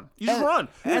just run. You just run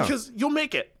because you'll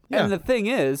make it. Yeah. And the thing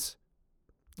is,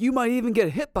 you might even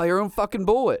get hit by your own fucking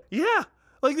bullet. Yeah.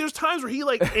 Like there's times where he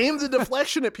like aims a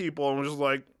deflection at people and was just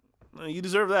like, you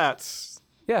deserve that.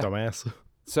 Yeah. Dumbass.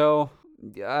 So,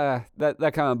 that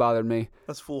kind of bothered me.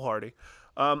 That's foolhardy.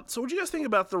 So what do you guys think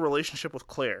about the relationship with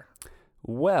Claire?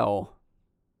 Well,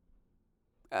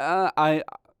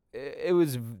 it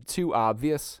was too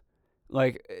obvious.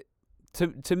 Like,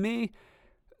 to me,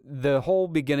 the whole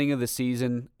beginning of the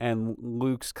season and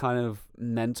Luke's kind of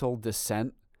mental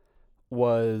descent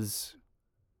was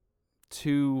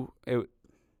I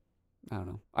don't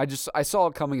know. I saw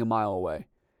it coming a mile away.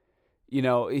 You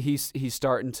know, he's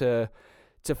starting to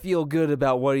feel good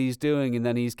about what he's doing, and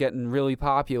then he's getting really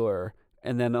popular,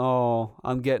 and then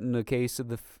I'm getting a case of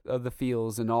the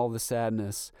feels and all the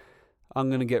sadness. I'm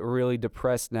gonna get really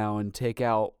depressed now and take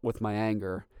out with my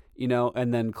anger. You know,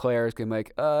 and then Claire's gonna be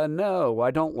like, no,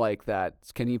 I don't like that.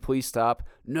 Can you please stop?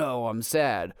 No, I'm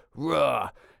sad. Ruh.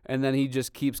 And then he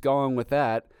just keeps going with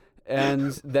that.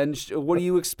 And then what do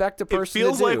you expect a person to do? It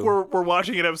feels like we're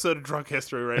watching an episode of Drunk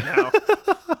History right now.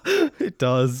 It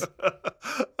does.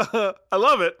 I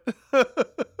love it.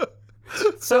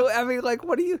 So I mean, like,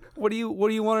 what do you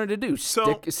want her to do?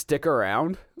 Stick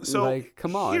around? So like,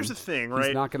 come on. Here's the thing, right?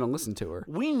 He's not gonna listen to her.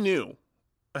 We knew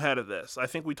ahead of this. I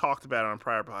think we talked about it on a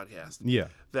prior podcast. Yeah.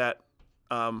 That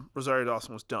Rosario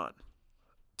Dawson was done.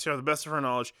 To the best of her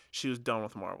knowledge, she was done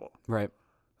with Marvel. Right.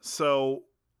 So,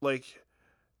 like,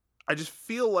 I just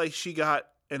feel like she got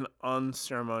an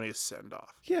unceremonious send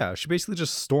off. Yeah, she basically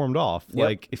just stormed off. Yep.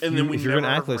 Like, if And then we you're gonna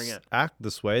never act heard from her again. act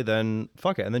this way, then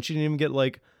fuck it. And then she didn't even get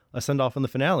like a send off in the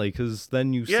finale because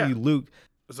then you Yeah. see Luke.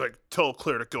 It's like, tell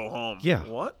Claire to go home. Yeah.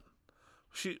 What?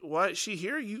 Why is she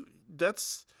here? You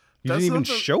That's didn't even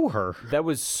something- show her. That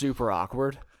was super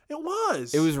awkward. It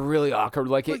was. It was really awkward.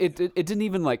 Like it didn't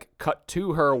even like cut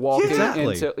to her walking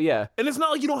Exactly. into And it's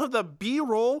not like you don't have the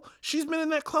B-roll. She's been in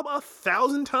that club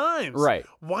 1,000 times. Right.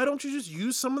 Why don't you just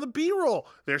use some of the B-roll?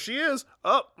 There she is.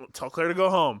 Oh, tell Claire to go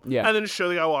home. Yeah. And then just show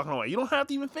the guy walking away. You don't have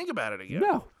to even think about it again.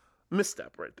 No,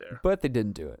 Misstep right there. but they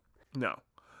didn't do it. No.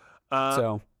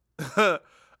 So All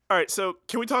right, so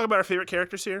can we talk about our favorite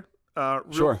characters here? Real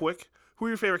Sure. quick. Who are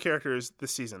your favorite characters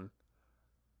this season?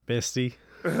 Misty.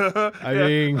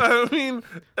 I mean,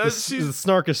 The she's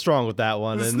snark is strong with that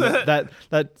one, and that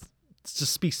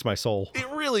just speaks to my soul. It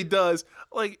really does.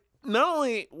 Like, not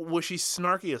only was she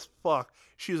snarky as fuck,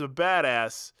 she was a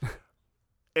badass,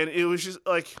 and it was just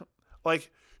like,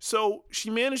 so she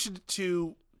managed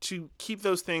to keep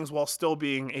those things while still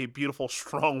being a beautiful,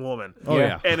 strong woman. Oh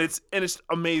Yeah. yeah. And it's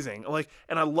amazing. Like,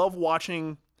 and I love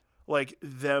watching like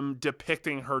them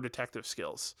depicting her detective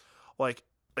skills. Like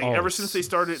Oh, ever since they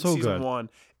started so in season good. 1,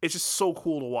 it's just so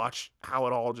cool to watch how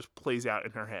it all just plays out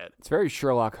in her head. it's very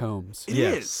Sherlock Holmes. It is,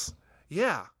 Yes.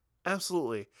 Yeah,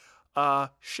 absolutely.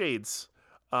 Shades.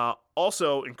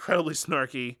 Also incredibly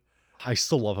snarky. I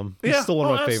still love him. He's Yeah, still one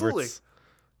of my absolutely. favorites.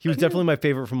 He was definitely my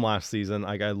favorite from last season.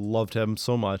 Like, I loved him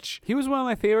so much. He was one of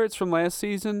my favorites from last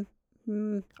season.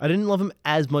 I didn't love him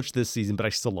as much this season, but I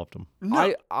still loved him.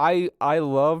 No. I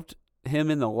loved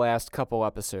him in the last couple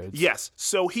episodes. Yes.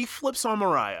 So he flips on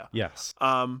Mariah. Yes.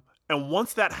 And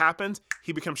once that happens,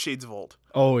 he becomes Shades of Old.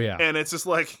 Oh yeah. And it's just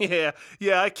like, yeah,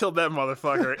 I killed that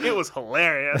motherfucker. It was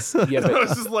hilarious. Yeah, but- I was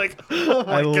just like, oh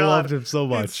my I god, loved him so it's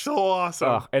much. so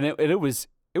awesome. And it was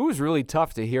really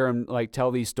tough to hear him like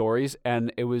tell these stories,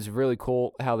 and it was really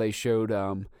cool how they showed.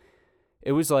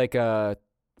 It was like a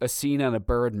scene on a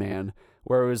Birdman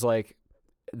where it was like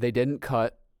they didn't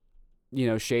cut. You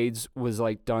know, Shades was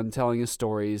like done telling his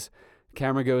stories.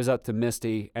 Camera goes up to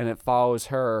Misty, and it follows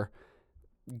her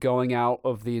going out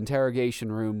of the interrogation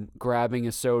room, grabbing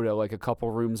a soda like a couple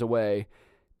rooms away,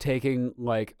 taking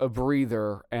like a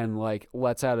breather, and like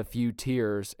lets out a few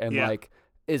tears, and Yeah. like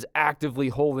is actively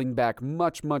holding back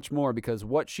much, much more because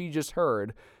what she just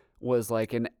heard was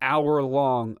like an hour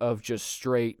long of just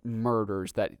straight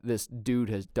murders that this dude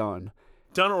has done.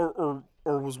 Done or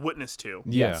was witness to.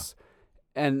 Yeah. Yes.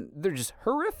 And they're just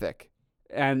horrific.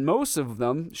 And most of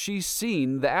them she's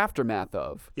seen the aftermath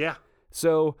of. Yeah.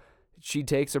 So she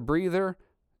takes a breather,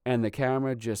 and the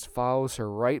camera just follows her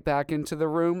right back into the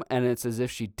room, and it's as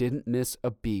if she didn't miss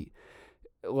a beat.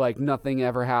 Like nothing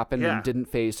ever happened Yeah. and didn't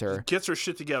phase her. Gets her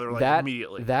shit together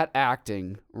immediately. That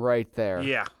acting right there.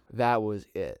 Yeah. That was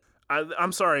it.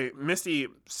 I'm sorry, Misty,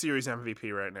 series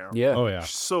MVP right now. Yeah. Oh yeah.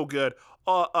 So good.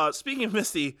 Speaking of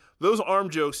Misty, those arm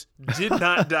jokes did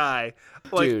not die.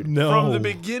 Like Dude. No. from the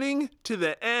beginning to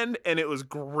the end, and it was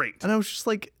great. And I was just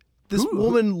like, this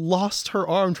woman lost her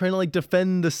arm trying to like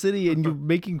defend the city, and you're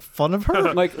making fun of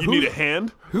her. Like You need a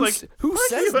hand? Who Like, who fuck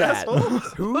says you, that? asshole.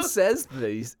 Who says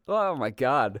these? Oh my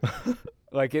god!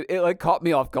 Like it like caught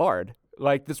me off guard.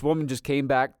 Like this woman just came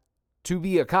back to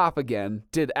be a cop again,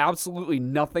 did absolutely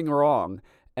nothing wrong,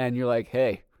 and you're like,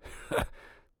 hey,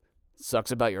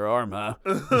 sucks about your arm, huh?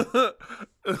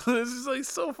 This is like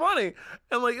so funny,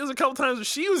 and like it was a couple times where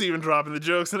she was even dropping the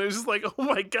jokes, and it was just like, oh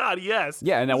my god, yes,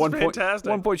 Yeah, and at This is one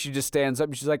fantastic. point she just stands up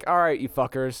and she's like, all right, you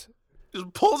fuckers.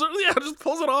 just pulls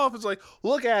it off. It's like,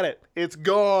 look at it, it's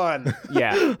gone.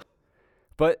 Yeah.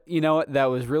 But you know what? That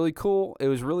was really cool. It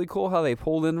was really cool how they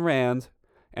pulled in Rand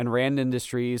and Rand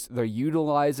Industries. They're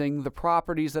utilizing the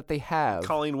properties that they have.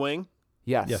 Colleen Wing.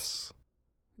 Yes. Yes.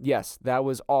 Yes, that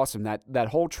was awesome. That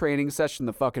whole training session,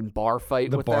 the fucking bar fight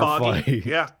The with bar them. fight. Foggy.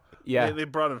 Yeah, Yeah. They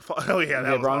brought in. Oh yeah, that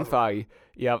They was brought in awesome. Foggy.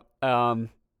 Yep.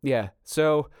 Yeah.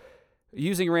 So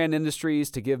using Rand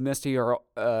Industries to give Misty her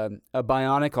a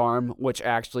bionic arm, which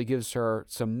actually gives her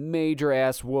some major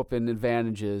ass whooping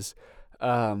advantages.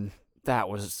 That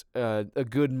was a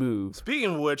good move.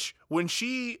 Speaking of which, when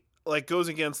she like goes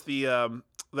against the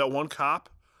that one cop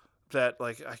that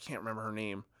like I can't remember her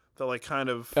name, that like kind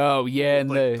of Oh yeah, in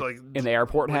Like- the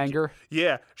airport like- hangar.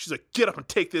 yeah, she's like, get up and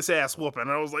take this ass whooping,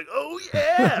 and I was like, oh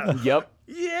yeah, Yep.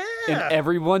 yeah. And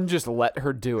everyone just let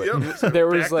her do it. Yep. There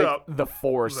was Backed like up. the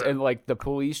force Like- and like the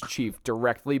police chief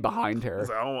directly behind I her. was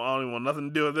like, I don't even want nothing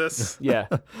to do with this. Yeah,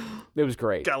 it was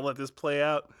great. Gotta let this play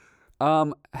out.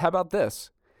 How about this?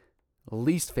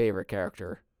 Least favorite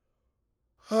character?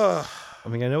 I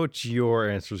mean, I know what your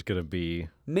answer is gonna be.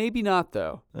 Maybe not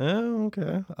though. Oh,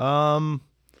 okay. Man,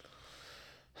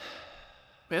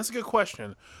 that's a good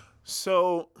question.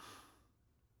 So,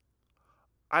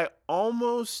 I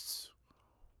almost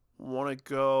want to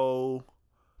go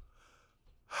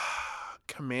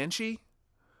Comanche,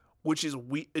 which is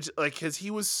it's like because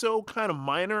he was so kind of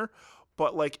minor,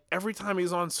 but like every time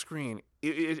he's on screen,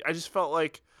 I just felt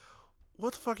like,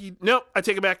 what the fuck? Nope, I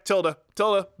take it back. Tilda,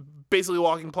 basically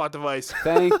walking plot device.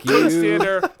 Thank Couldn't you. stand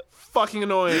her. Fucking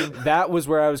annoying. That was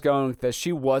where I was going with this.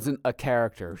 She wasn't a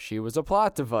character. She was a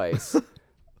plot device.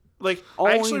 Like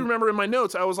Only- I actually remember in my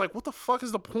notes, I was like, what the fuck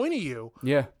is the point of you?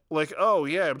 Yeah. Like, oh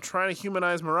yeah, I'm trying to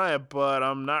humanize Mariah, but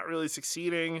I'm not really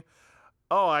succeeding.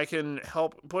 Oh, I can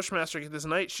help Bushmaster get this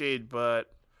nightshade,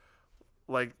 but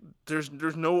like there's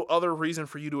no other reason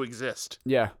for you to exist.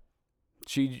 Yeah.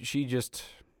 She just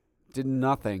did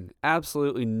nothing.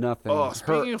 Absolutely nothing. Oh,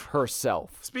 speaking of-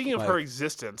 herself. Speaking of Like- her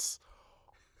existence,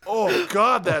 oh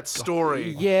god, that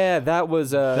story. Yeah, that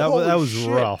was That Holy was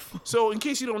shit. rough. So, in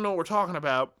case you don't know what we're talking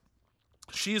about,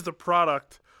 she's the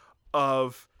product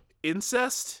of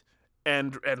incest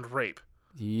and rape,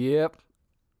 Yep.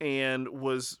 and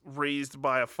was raised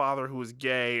by a father who was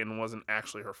gay and wasn't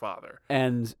actually her father.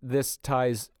 And this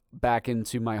ties back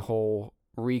into my whole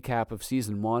recap of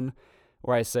season 1,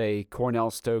 where I say Cornell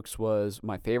Stokes was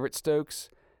my favorite Stokes.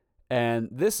 And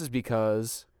this is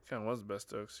because, Kind of was the best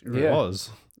Stokes. It Yeah.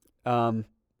 was.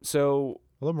 so,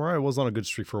 Although Mariah was on a good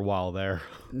streak for a while there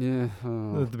yeah,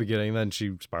 at the beginning, then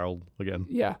she spiraled again.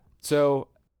 yeah. So,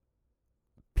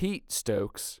 Pete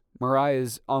Stokes,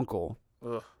 Mariah's uncle,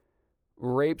 Ugh.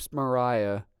 rapes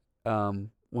Mariah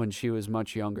when she was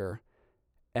much younger.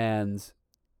 And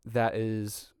that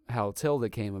is how Tilda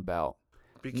came about.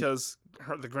 Because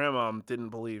the grandmom didn't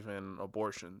believe in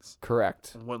abortions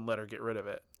Correct. and wouldn't let her get rid of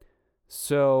it.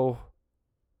 So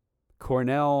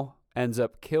Cornell ends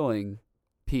up killing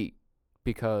Pete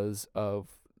because of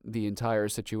the entire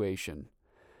situation.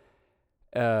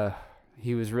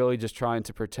 He was really just trying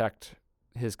to protect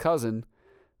his cousin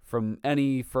from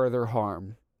any further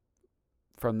harm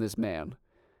from this man.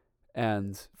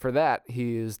 And for that,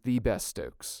 he is the best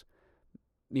Stokes.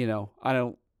 You know, I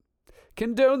don't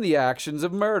condone the actions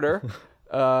of murder.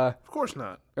 Of course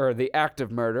not. Or the act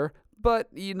of murder. But,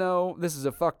 you know, this is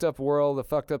a fucked up world, a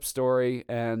fucked up story,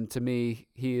 and to me,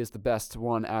 he is the best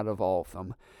one out of all of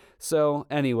them. So,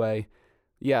 anyway,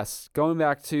 yes, going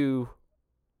back to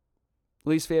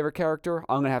least favorite character,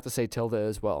 I'm going to have to say Tilda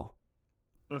as well.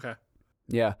 Okay.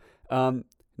 Yeah.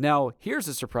 Now, here's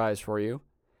a surprise for you.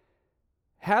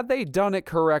 Had they done it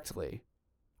correctly,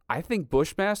 I think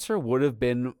Bushmaster would have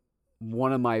been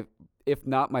one of my if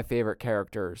not my favorite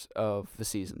characters of the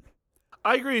season.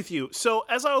 I agree with you. So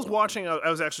as I was watching, I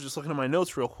was actually just looking at my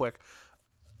notes real quick.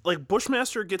 Like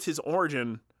Bushmaster gets his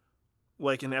origin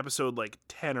like in episode like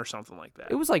 10 or something like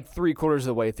that. It was like 3/4 of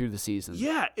the way through the season.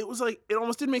 Yeah, it was like it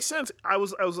almost didn't make sense.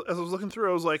 As I was looking through,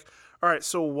 I was like, all right,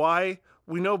 so why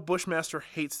we know Bushmaster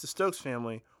hates the Stokes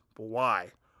family, but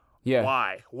why? Yeah.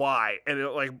 Why? And it,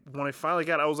 like when I finally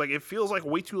got it, I was like, it feels like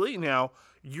way too late now.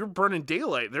 You're burning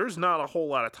daylight. There's not a whole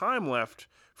lot of time left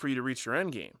for you to reach your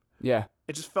end game. Yeah.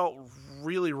 It just felt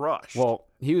really rushed. Well,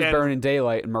 he was And- burning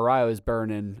daylight, and Mariah was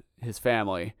burning his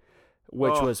family,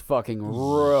 which Oh. was fucking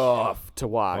rough to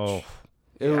watch. Oh,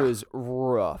 It Yeah. was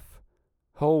rough.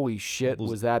 Holy shit, Those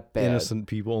was that bad? innocent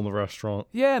people in the restaurant.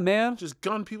 Yeah, man. just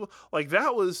gun people. Like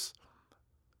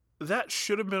that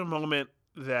should have been a moment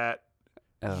that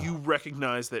you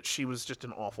recognize that she was just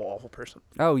an awful, awful person.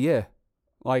 Oh yeah,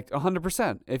 like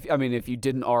 100%. If you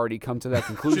didn't already come to that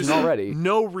conclusion Just already.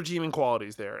 no redeeming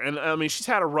qualities there. And I mean, she's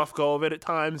had a rough go of it at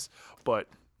times, but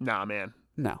nah, man,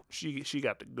 No, she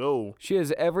got to go. she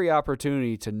has every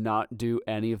opportunity to not do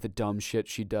any of the dumb shit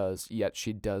she does, yet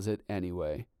she does it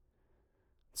anyway.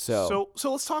 So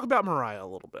let's talk about Mariah a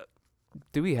little bit.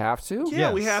 do we have to?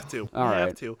 Yeah, we Yes. have to. All we have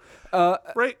right. to. Uh,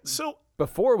 Right. So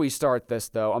before we start this,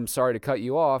 though, I'm sorry to cut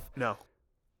you off. no.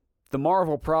 The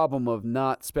Marvel problem of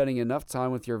not spending enough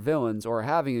time with your villains or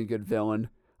having a good villain,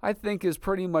 I think, is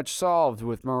pretty much solved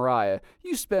with Mariah.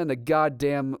 You spend a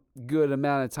goddamn good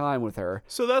amount of time with her.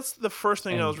 So that's the first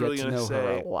thing And I was get really to going to know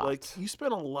her say. a lot. Like you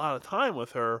spent a lot of time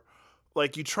with her.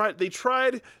 Like they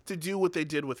tried to do what they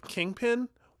did with Kingpin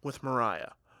with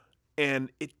Mariah, and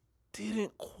it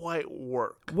didn't quite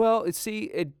work. Well, it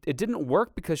didn't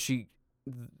work because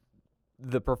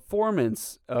the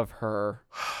performance of her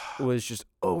was just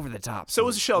over the top. So it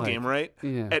was a shell Like, game, right?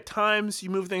 Yeah. At times you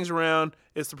move things around,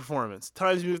 it's the performance.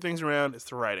 Times you move things around, it's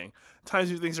the writing. Times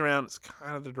you move things around, it's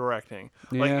kind of the directing.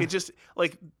 Yeah. Like it just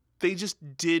like they just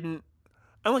didn't.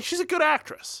 And like she's a good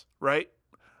actress, right?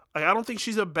 Like I don't think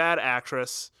she's a bad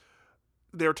actress.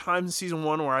 There are times in season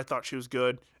 1 where I thought she was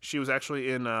good. She was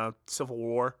actually in Civil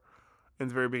War in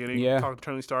the very beginning, Yeah. talking to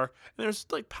Tony Stark, and there's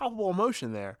like palpable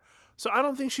emotion there. So I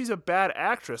don't think she's a bad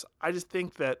actress. I just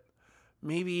think that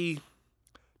maybe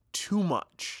too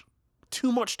much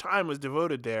time was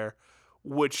devoted there,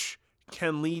 which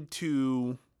can lead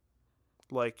to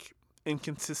like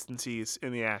inconsistencies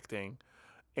in the acting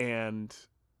and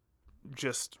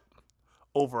just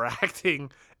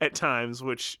overacting at times,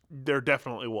 which there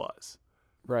definitely was.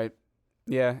 Right.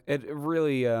 Yeah, it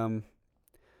really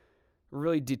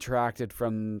really detracted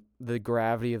from the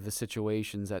gravity of the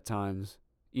situations at times,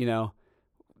 you know.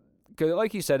 'Cause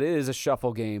like you said, it is a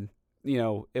shuffle game. You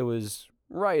know, it was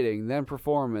writing, then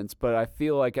performance, but I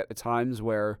feel like at the times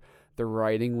where the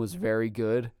writing was very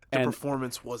good The and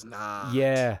performance was not.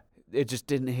 yeah, it just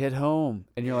didn't hit home.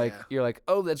 And Yeah. you're like,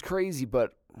 "Oh, that's crazy,"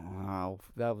 but wow,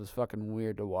 that was fucking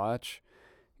weird to watch.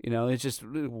 You know, it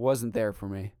wasn't there for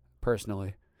me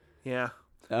personally. Yeah.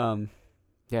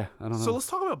 Yeah, I don't know. So let's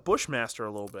talk about Bushmaster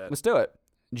a little bit. Let's do it.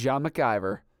 John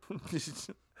McIver.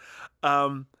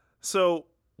 So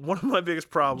one of my biggest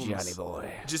problems, Johnny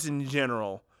boy. just in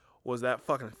general, was that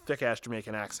fucking thick ass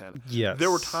Jamaican accent. Yes. There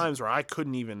were times where I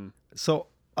couldn't even. So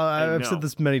I I've know. said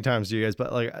this many times to you guys,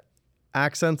 but like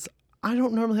accents, I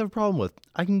don't normally have a problem with.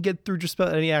 I can get through just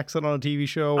about any accent on a TV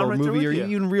show I'm or right there movie or with you.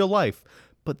 even real life.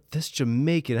 But this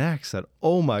Jamaican accent,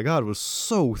 oh my God, was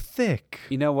so thick.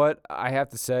 You know what? I have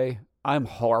to say, I'm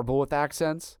horrible with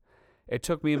accents. It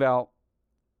took me about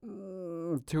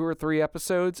 2 or 3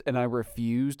 episodes, and I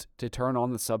refused to turn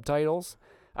on the subtitles.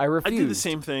 I I refused. did the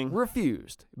same thing.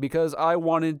 Refused because I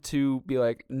wanted to be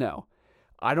like, no,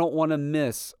 I don't want to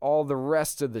miss all the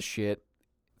rest of the shit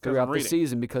 'Cause I'm throughout the reading.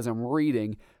 season because I'm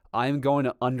reading. I'm going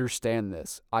to understand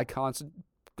this. I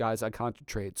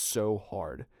concentrate so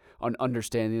hard on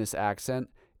understanding this accent.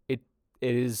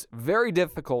 It is very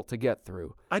difficult to get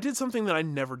through. I did something that I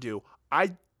never do.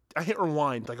 I hit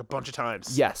rewind like a bunch of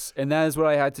times. Yes, and that is what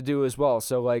I had to do as well.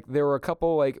 So like there were a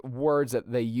couple like words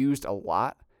that they used a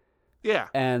lot. Yeah.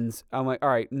 And I'm like, all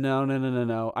right,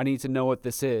 no. I need to know what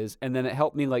this is. And then it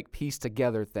helped me like piece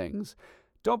together things.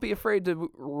 Don't be afraid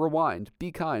to rewind.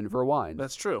 Be kind, rewind.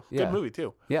 That's true. Yeah. Good movie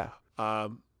too. Yeah.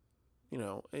 You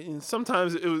know, and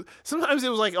sometimes it was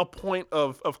like a point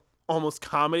of almost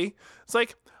comedy. It's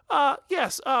like,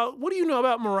 yes, what do you know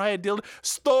about Mariah Dillon?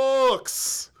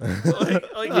 Stokes.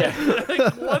 like yeah,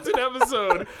 like once an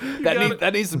episode. You gotta-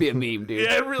 That needs to be a meme, dude.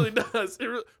 yeah, it really does.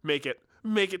 Make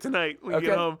it tonight when you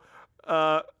get Okay. home.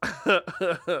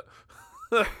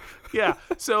 Yeah,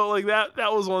 so like that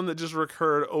was one that just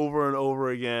recurred over and over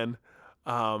again.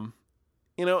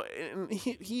 You know, and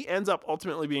he ends up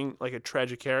ultimately being like a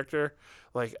tragic character.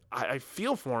 Like I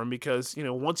feel for him because, you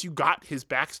know, once you got his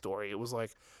backstory, it was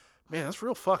like, man, that's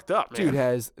real fucked up, man. Dude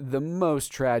has the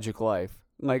most tragic life.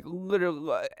 Like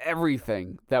literally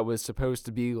everything that was supposed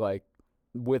to be like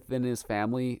within his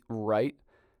family, right,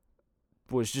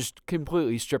 was just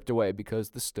completely stripped away because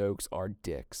the Stokes are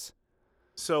dicks.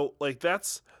 So like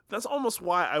that's almost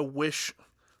why I wish,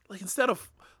 like, instead of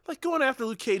like going after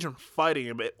Luke Cage and fighting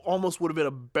him, it almost would have been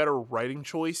a better writing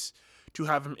choice to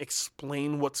have him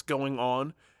explain what's going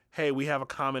on. Hey, we have a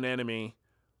common enemy.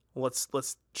 Let's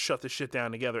shut this shit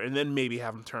down together, and then maybe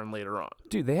have him turn later on.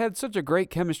 Dude, they had such a great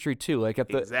chemistry too. Like at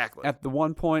the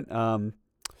one point,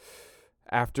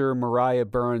 after Mariah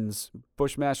burns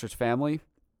Bushmaster's family,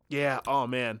 Yeah. Oh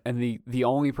man. and the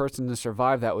only person to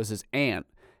survive that was his aunt,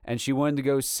 and she wanted to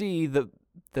go see the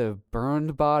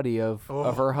burned body of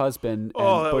her husband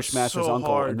and that was Bushmaster's so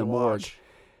uncle hard in the to morgue. watch.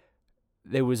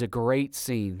 It was a great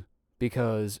scene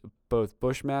because both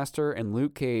Bushmaster and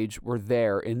Luke Cage were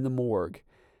there in the morgue,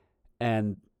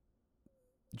 and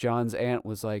John's aunt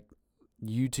was like,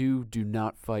 "You two do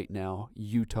not fight now.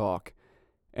 You talk."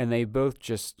 And they both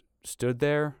just stood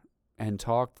there and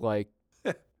talked like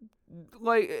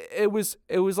it was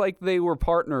like they were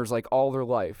partners like all their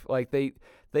life. Like they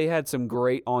had some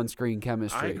great on-screen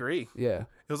chemistry. I agree. Yeah.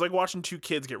 It was like watching two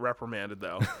kids get reprimanded,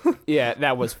 though. Yeah,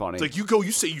 that was funny. It's like you go,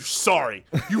 you say you're sorry,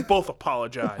 you both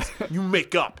apologize, you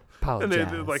make up. And they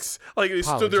like they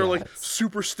stood there like Apologize.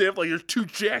 super stiff, like you're two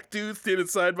jack dudes standing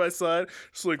side by side.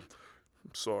 Just like,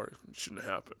 I'm sorry, it shouldn't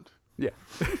have happened. Yeah.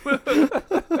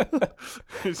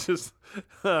 It's just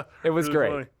It was really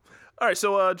great. funny. All right,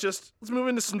 so just let's move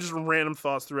into some just random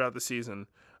thoughts throughout the season.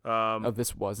 Oh,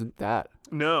 this wasn't that.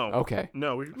 No. Okay.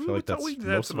 No, we feel like that's we had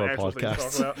most some of our actual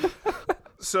things to talk podcasts. about.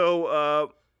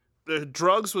 So the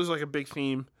drugs was like a big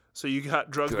theme. So you got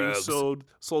drugs being Drugs.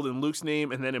 sold in Luke's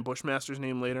name and then in Bushmaster's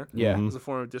name later. Yeah. As a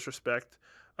form of disrespect.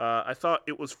 I thought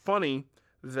it was funny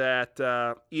that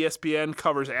ESPN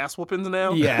covers ass whoopings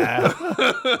now. Yeah.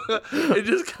 It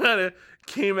just kind of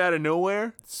came out of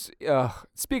nowhere.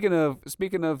 Speaking of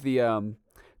the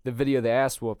video of the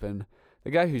ass whooping,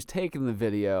 the guy who's taking the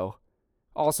video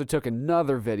also took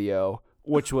another video,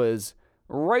 which was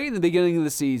right in the beginning of the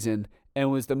season and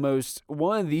was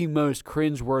one of the most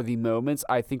cringeworthy moments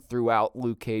I think throughout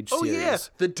Luke Cage Oh series. yeah,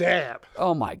 the dab.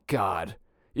 Oh my god.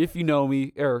 If you know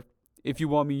me, or if you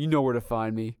want me, you know where to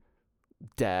find me.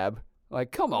 Dab.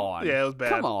 Like, come on. Yeah, it was bad.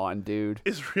 Come on, dude.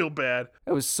 It's real bad.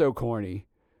 It was so corny.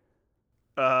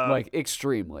 Like,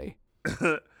 extremely.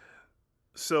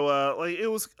 So, like, it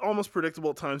was almost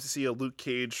predictable at times to see a Luke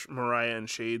Cage, Mariah, and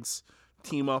Shades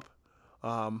team up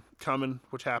coming,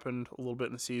 which happened a little bit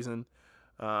in the season.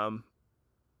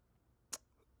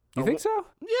 You think so?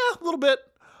 Yeah, a little bit.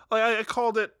 Like, I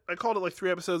called it like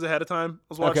 3 episodes ahead of time. I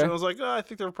was watching. Okay. I was like, oh, I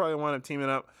think they'll probably wind up teaming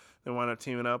up. They wind up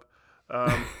teaming up.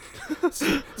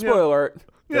 Spoiler alert.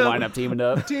 They Yeah. line up teaming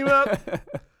up. Team up.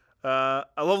 I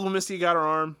love when Misty got her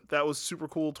arm. That was super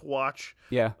cool to watch.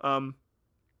 Yeah.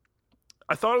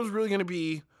 I thought it was really going to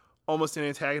be almost an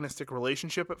antagonistic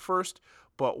relationship at first,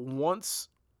 but once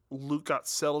Luke got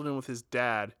settled in with his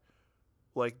dad,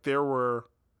 like there were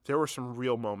some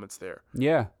real moments there.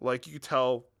 Yeah. Like you could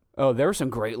tell. Oh, there were some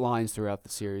great lines throughout the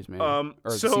series, man. Or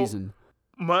the So season.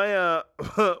 my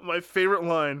my favorite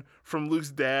line from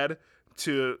Luke's dad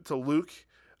to Luke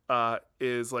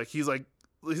is like he's like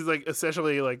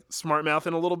essentially like smart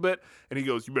mouthing a little bit, and he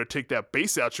goes, "You better take that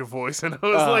bass out your voice." And I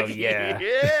was Oh, like, yeah.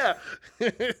 yeah."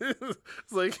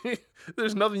 It's like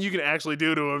there's nothing you can actually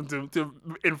do to him to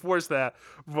enforce that,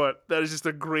 but that is just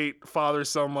a great father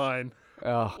son line.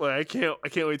 Oh. Like I can't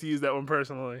wait to use that one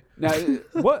personally. Now,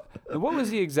 what was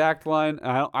the exact line?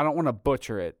 I don't want to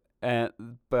butcher it,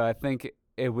 but I think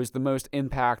it was the most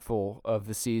impactful of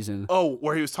the season. Oh,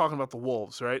 where he was talking about the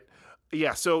wolves, right?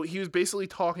 Yeah, so he was basically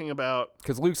talking about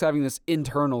Because Luke's having this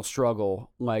internal struggle,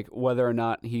 like whether or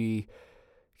not he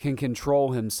can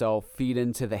control himself, feed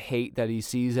into the hate that he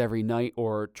sees every night,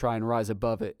 or try and rise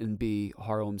above it and be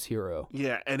Harlem's hero.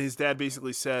 yeah, and his dad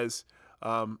basically says,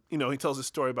 he tells a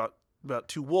story about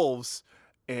two wolves,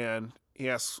 and he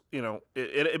asks,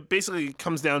 it basically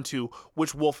comes down to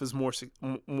which wolf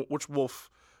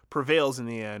prevails in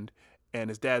the end, and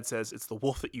his dad says it's the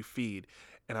wolf that you feed,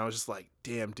 and I was just like,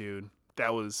 damn, dude,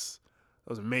 that was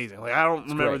amazing. Like I don't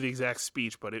remember great. the exact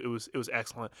speech, but it was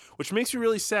excellent, which makes me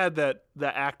really sad that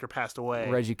that actor passed away.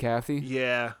 Reggie Cathy?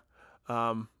 Yeah.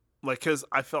 Because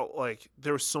I felt like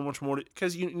there was so much more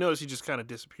because you notice he just kind of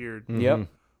disappeared Yep.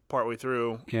 partway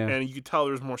through, Yeah. and you could tell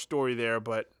there was more story there,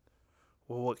 but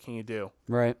well, what can you do?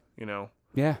 Right. You know,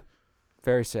 Yeah.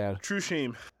 Very sad. true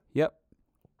shame. Yep.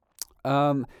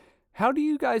 How do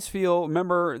you guys feel?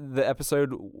 Remember the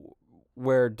episode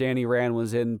where Danny Rand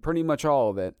was in pretty much all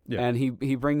of it, Yeah. and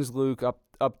he brings Luke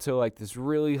up to like this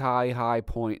really high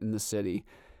point in the city,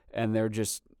 and they're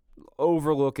just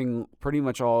overlooking pretty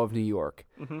much all of New York.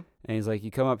 Mm-hmm. And he's like,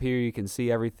 you come up here, you can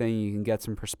see everything, you can get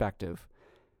some perspective.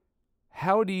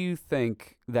 How do you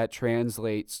think that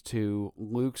translates to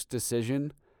Luke's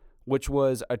decision, which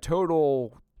was a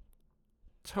total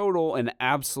and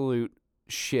absolute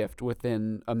shift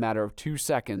within a matter of 2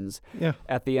 seconds Yeah.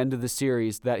 at the end of the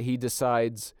series, that he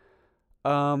decides,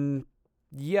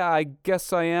 yeah, I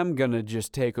guess I am going to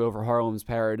just take over Harlem's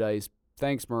Paradise.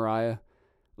 Thanks, Mariah.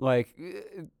 Like,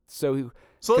 so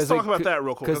So let's 'cause they talk about could- that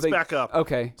real quick. 'cause Let's they- back up.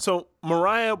 okay, So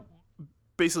Mariah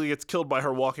basically gets killed by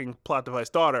her walking plot device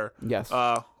daughter. yes.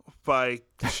 Her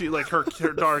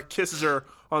daughter kisses her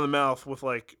on the mouth with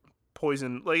like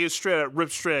poison, like it's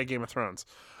ripped straight out of Game of Thrones.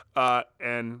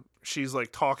 And she's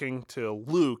like talking to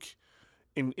Luke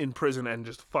in prison and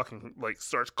just fucking like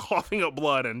starts coughing up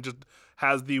blood and just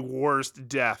has the worst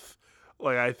death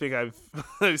like I think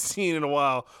I've seen in a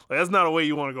while. Like that's not a way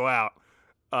you want to go out.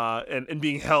 And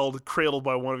being cradled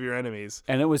by one of your enemies.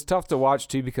 And it was tough to watch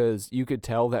too, because you could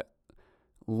tell that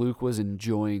Luke was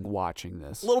enjoying watching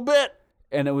this. A little bit.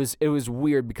 And it was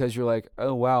weird, because you're like,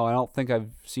 oh wow, I don't think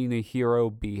I've seen a hero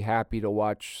be happy to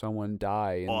watch someone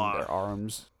die in their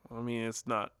arms. I mean,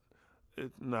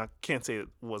 can't say it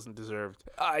wasn't deserved.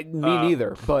 Me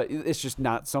neither, but it's just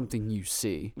not something you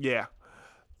see. Yeah.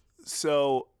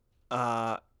 So,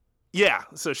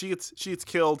 so she gets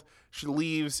killed. She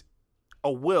leaves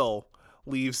Tilda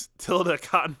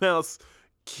Cottonmouth's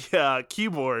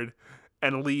keyboard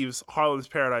and leaves Harlem's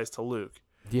Paradise to Luke.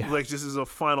 Yeah. Like, this is a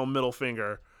final middle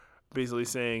finger, basically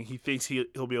saying he thinks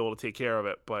he'll be able to take care of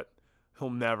it, but he'll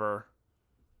never.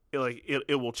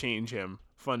 It will change him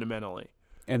fundamentally.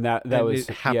 And that And was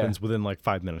it happens within like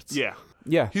 5 minutes. Yeah.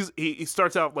 Yeah. He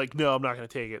starts out like, no, I'm not going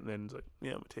to take it, and then he's like,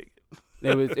 yeah, I'm going to take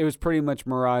it. It was pretty much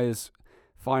Mariah's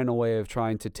final way of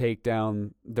trying to take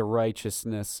down the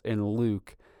righteousness in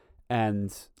Luke,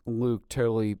 and Luke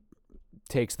totally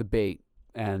takes the bait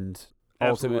and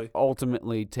Absolutely.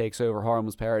 ultimately takes over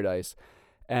Harlem's Paradise.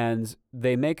 And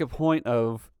they make a point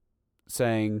of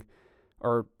saying,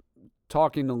 or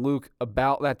talking to Luke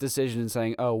about that decision and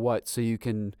saying, oh, what, so you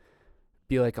can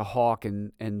be like a hawk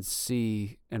and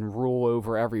see and rule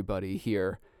over everybody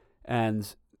here.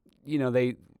 And, you know,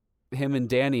 him and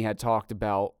Danny had talked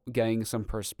about getting some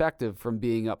perspective from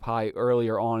being up high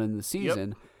earlier on in the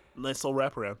season. Nice little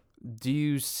wraparound. Do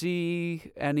you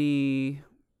see any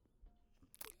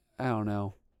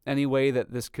way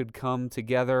that this could come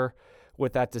together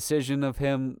with that decision of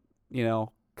him,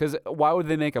 because why would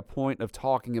they make a point of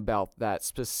talking about that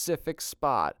specific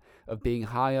spot of being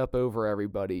high up over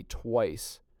everybody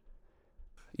twice?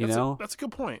 That's a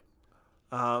good point.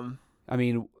 I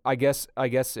mean, I guess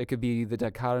it could be the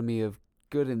dichotomy of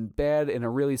good and bad in a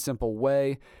really simple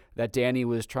way, that Danny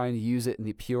was trying to use it in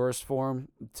the purest form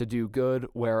to do good,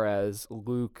 whereas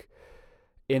Luke,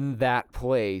 in that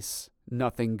place,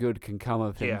 nothing good can come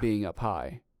of him being up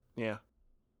high. Yeah.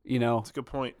 That's a good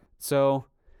point. So,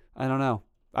 I don't know.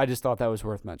 I just thought that was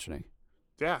worth mentioning.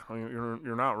 Yeah, I mean,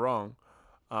 you're not wrong.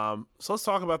 So let's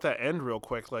talk about that end real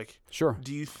quick. Like, Sure.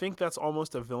 do you think that's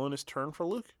almost a villainous turn for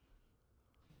Luke?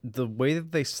 The way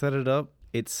that they set it up,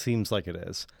 it seems like it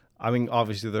is. I mean,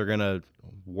 obviously they're gonna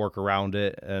work around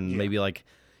it, and maybe like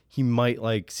he might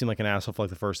like seem like an asshole for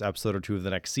like the first episode or two of the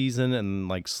next season, and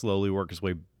like slowly work his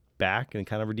way back and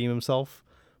kind of redeem himself.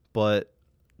 But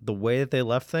the way that they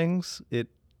left things, it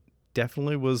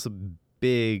definitely was a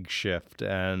big shift,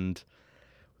 and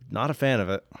not a fan of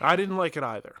it. I didn't like it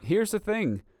either. Here's the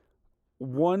thing.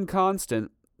 One constant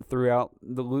throughout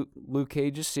the Luke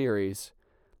Cage's series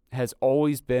has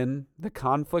always been the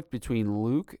conflict between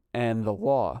Luke and the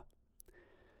law.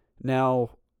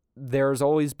 Now, there's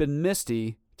always been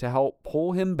Misty to help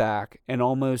pull him back and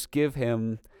almost give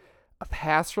him a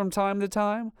pass from time to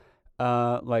time.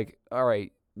 Like, all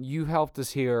right, you helped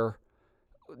us here.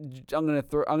 I'm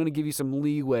gonna give you some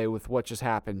leeway with what just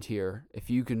happened here, if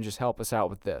you can just help us out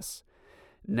with this.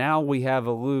 Now we have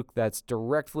a Luke that's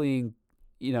directly,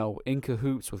 in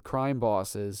cahoots with crime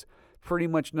bosses, pretty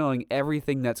much knowing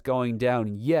everything that's going down,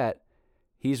 yet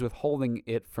he's withholding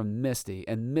it from Misty,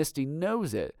 and Misty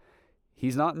knows it.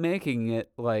 He's not making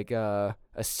it like a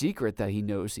secret that he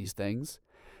knows these things.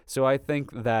 So I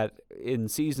think that in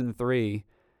season 3,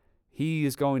 he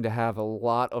is going to have a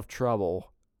lot of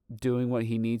trouble doing what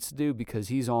he needs to do, because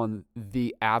he's on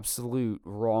the absolute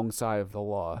wrong side of the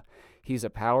law. He's a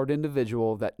powered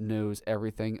individual that knows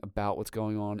everything about what's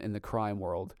going on in the crime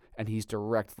world, and he's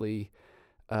directly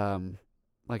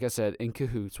like I said, in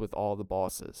cahoots with all the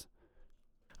bosses.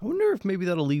 I wonder if maybe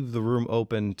that'll leave the room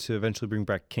open to eventually bring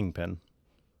back Kingpin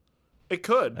It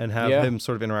could. and have Yeah. him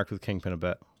sort of interact with Kingpin a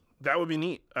bit. That would be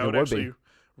neat. I would would actually be.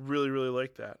 really, really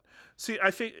like that. See,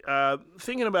 I think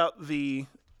thinking about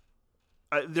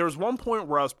there was one point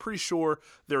where I was pretty sure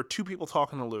there were two people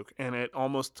talking to Luke, and it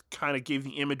almost kind of gave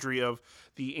the imagery of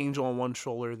the angel on one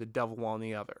shoulder, the devil on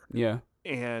the other, Yeah.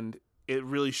 and it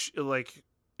really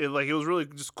it was really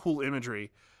just cool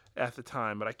imagery at the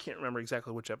time, but I can't remember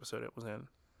exactly which episode it was in.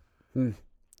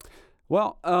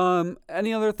 Well,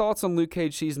 any other thoughts on Luke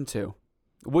Cage season 2?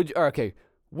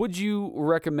 Would you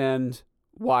recommend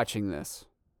watching this?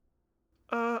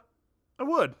 I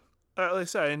would. Like I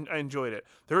said, I enjoyed it.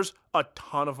 There's a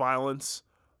ton of violence.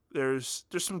 There's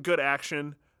some good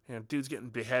action. You know, dudes getting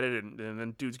beheaded and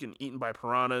then dudes getting eaten by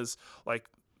piranhas. Like,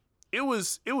 it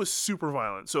was super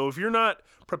violent. So if you're not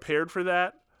prepared for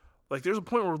that, like, there's a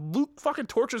point where Luke fucking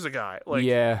tortures a guy. Like,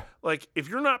 Yeah, like if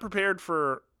you're not prepared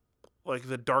for like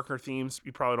the darker themes,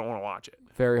 you probably don't want to watch it.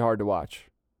 very hard to watch.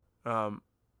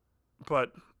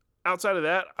 But outside of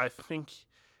that, I think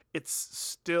it's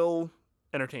still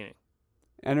entertaining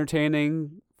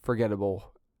Entertaining,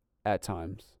 forgettable at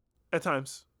times. at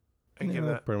times. I can give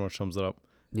that. pretty much sums it up.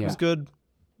 It Yeah. was good.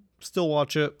 Still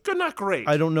watch it. Good, not great.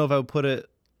 I don't know if I would put it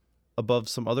above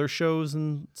some other shows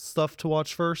and stuff to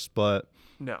watch first, but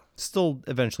No. still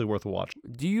eventually worth a watch.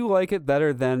 Do you like it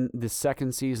better than the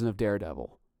second season of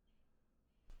Daredevil?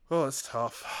 Oh, that's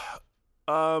tough.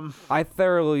 I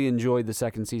thoroughly enjoyed the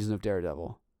second season of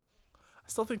Daredevil. I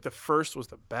still think the first was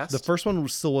the best. The first one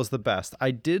still was the best.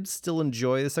 I did still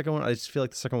enjoy the second one. I just feel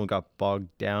like the second one got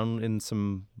bogged down in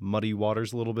some muddy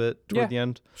waters a little bit toward Yeah. the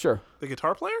end. Sure. The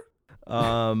guitar player?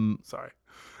 Sorry.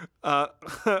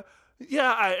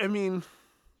 Yeah, I mean,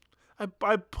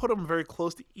 I put them very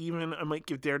close to even. I might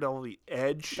give Daredevil the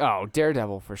edge. Oh,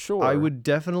 Daredevil for sure. I would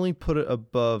definitely put it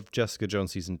above Jessica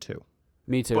Jones season 2.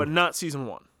 Me too. But not season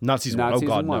 1. Not season Not 1. Oh season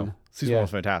god, one. no. Season Yeah. 1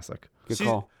 was fantastic. Good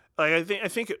season- call. Like I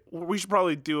think we should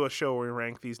probably do a show where we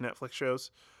rank these Netflix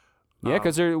shows. Yeah,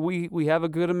 because we have a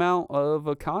good amount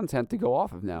of content to go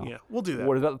off of now. Yeah, we'll do that.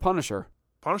 What about the Punisher?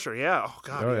 Punisher, yeah. Oh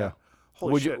god. Oh, yeah. yeah.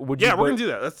 Holy Would you- shit. would you yeah, we're put- gonna do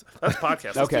that. That's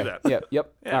podcast. Let's Okay. do that. Yep.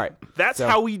 Yep. Yeah. All right. That's So-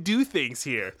 how we do things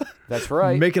here. That's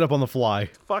right. Make it up on the fly.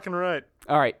 Fucking right.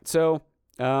 All right. So,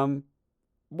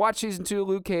 watch season 2 of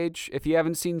Luke Cage if you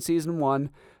haven't seen season 1.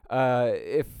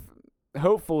 If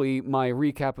hopefully my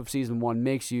recap of season 1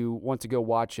 makes you want to go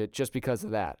watch it just because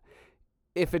of that.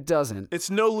 If it doesn't, It's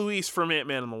no Luis from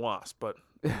Ant-Man and the Wasp, but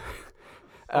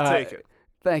I'll take it.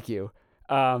 Thank you.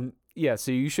 Yeah.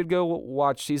 So you should go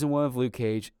watch season 1 of Luke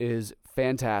Cage. It is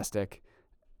fantastic.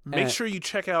 Make sure you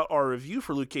check out our review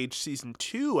for Luke Cage Season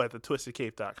 2 at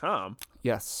thetwistedcape.com.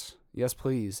 Yes. Yes,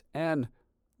 please. And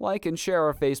like and share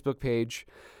our Facebook page.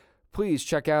 Please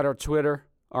check out our Twitter,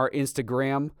 our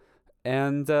Instagram,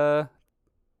 and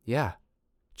yeah,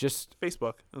 just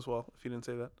Facebook as well, if you didn't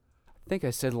say that. I think I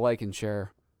said like and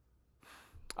share.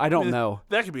 I don't know.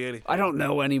 That could be anything. I don't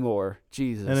know anymore.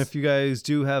 Jesus. And if you guys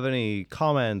do have any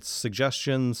comments,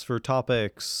 suggestions for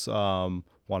topics, want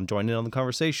to join in on the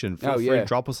conversation, feel free to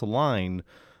drop us a line.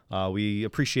 We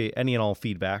appreciate any and all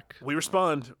feedback. We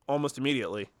respond almost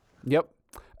immediately. Yep.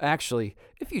 Actually,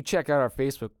 if you check out our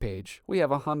Facebook page, we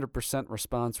have a 100%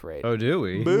 response rate. Oh, do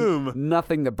we? Boom.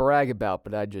 Nothing to brag about,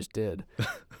 but I just did.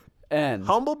 And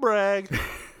Humble brag.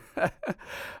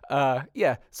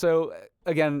 yeah, so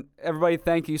again, everybody,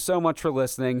 thank you so much for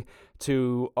listening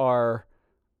to our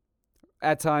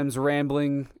at times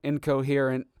rambling,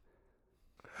 incoherent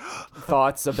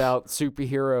thoughts about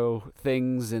superhero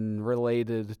things and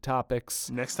related topics.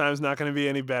 Next time's not going to be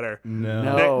any better. No.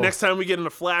 No. Next time we get into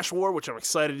Flash War, which I'm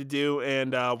excited to do,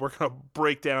 and we're going to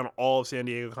break down all of San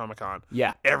Diego Comic-Con.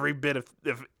 Yeah, Every bit of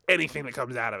anything that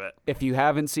comes out of it. if you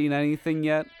haven't seen anything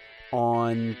yet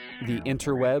on the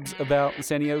interwebs about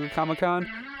San Diego Comic-Con,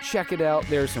 check it out.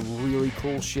 There's some really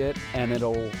cool shit, and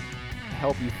it'll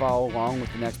help you follow along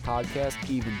with the next podcast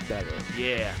even better.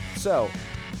 Yeah. So,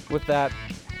 with that,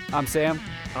 I'm Sam.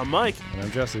 I'm Mike. And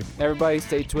I'm Jesse. Everybody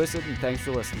stay twisted, and thanks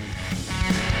for listening.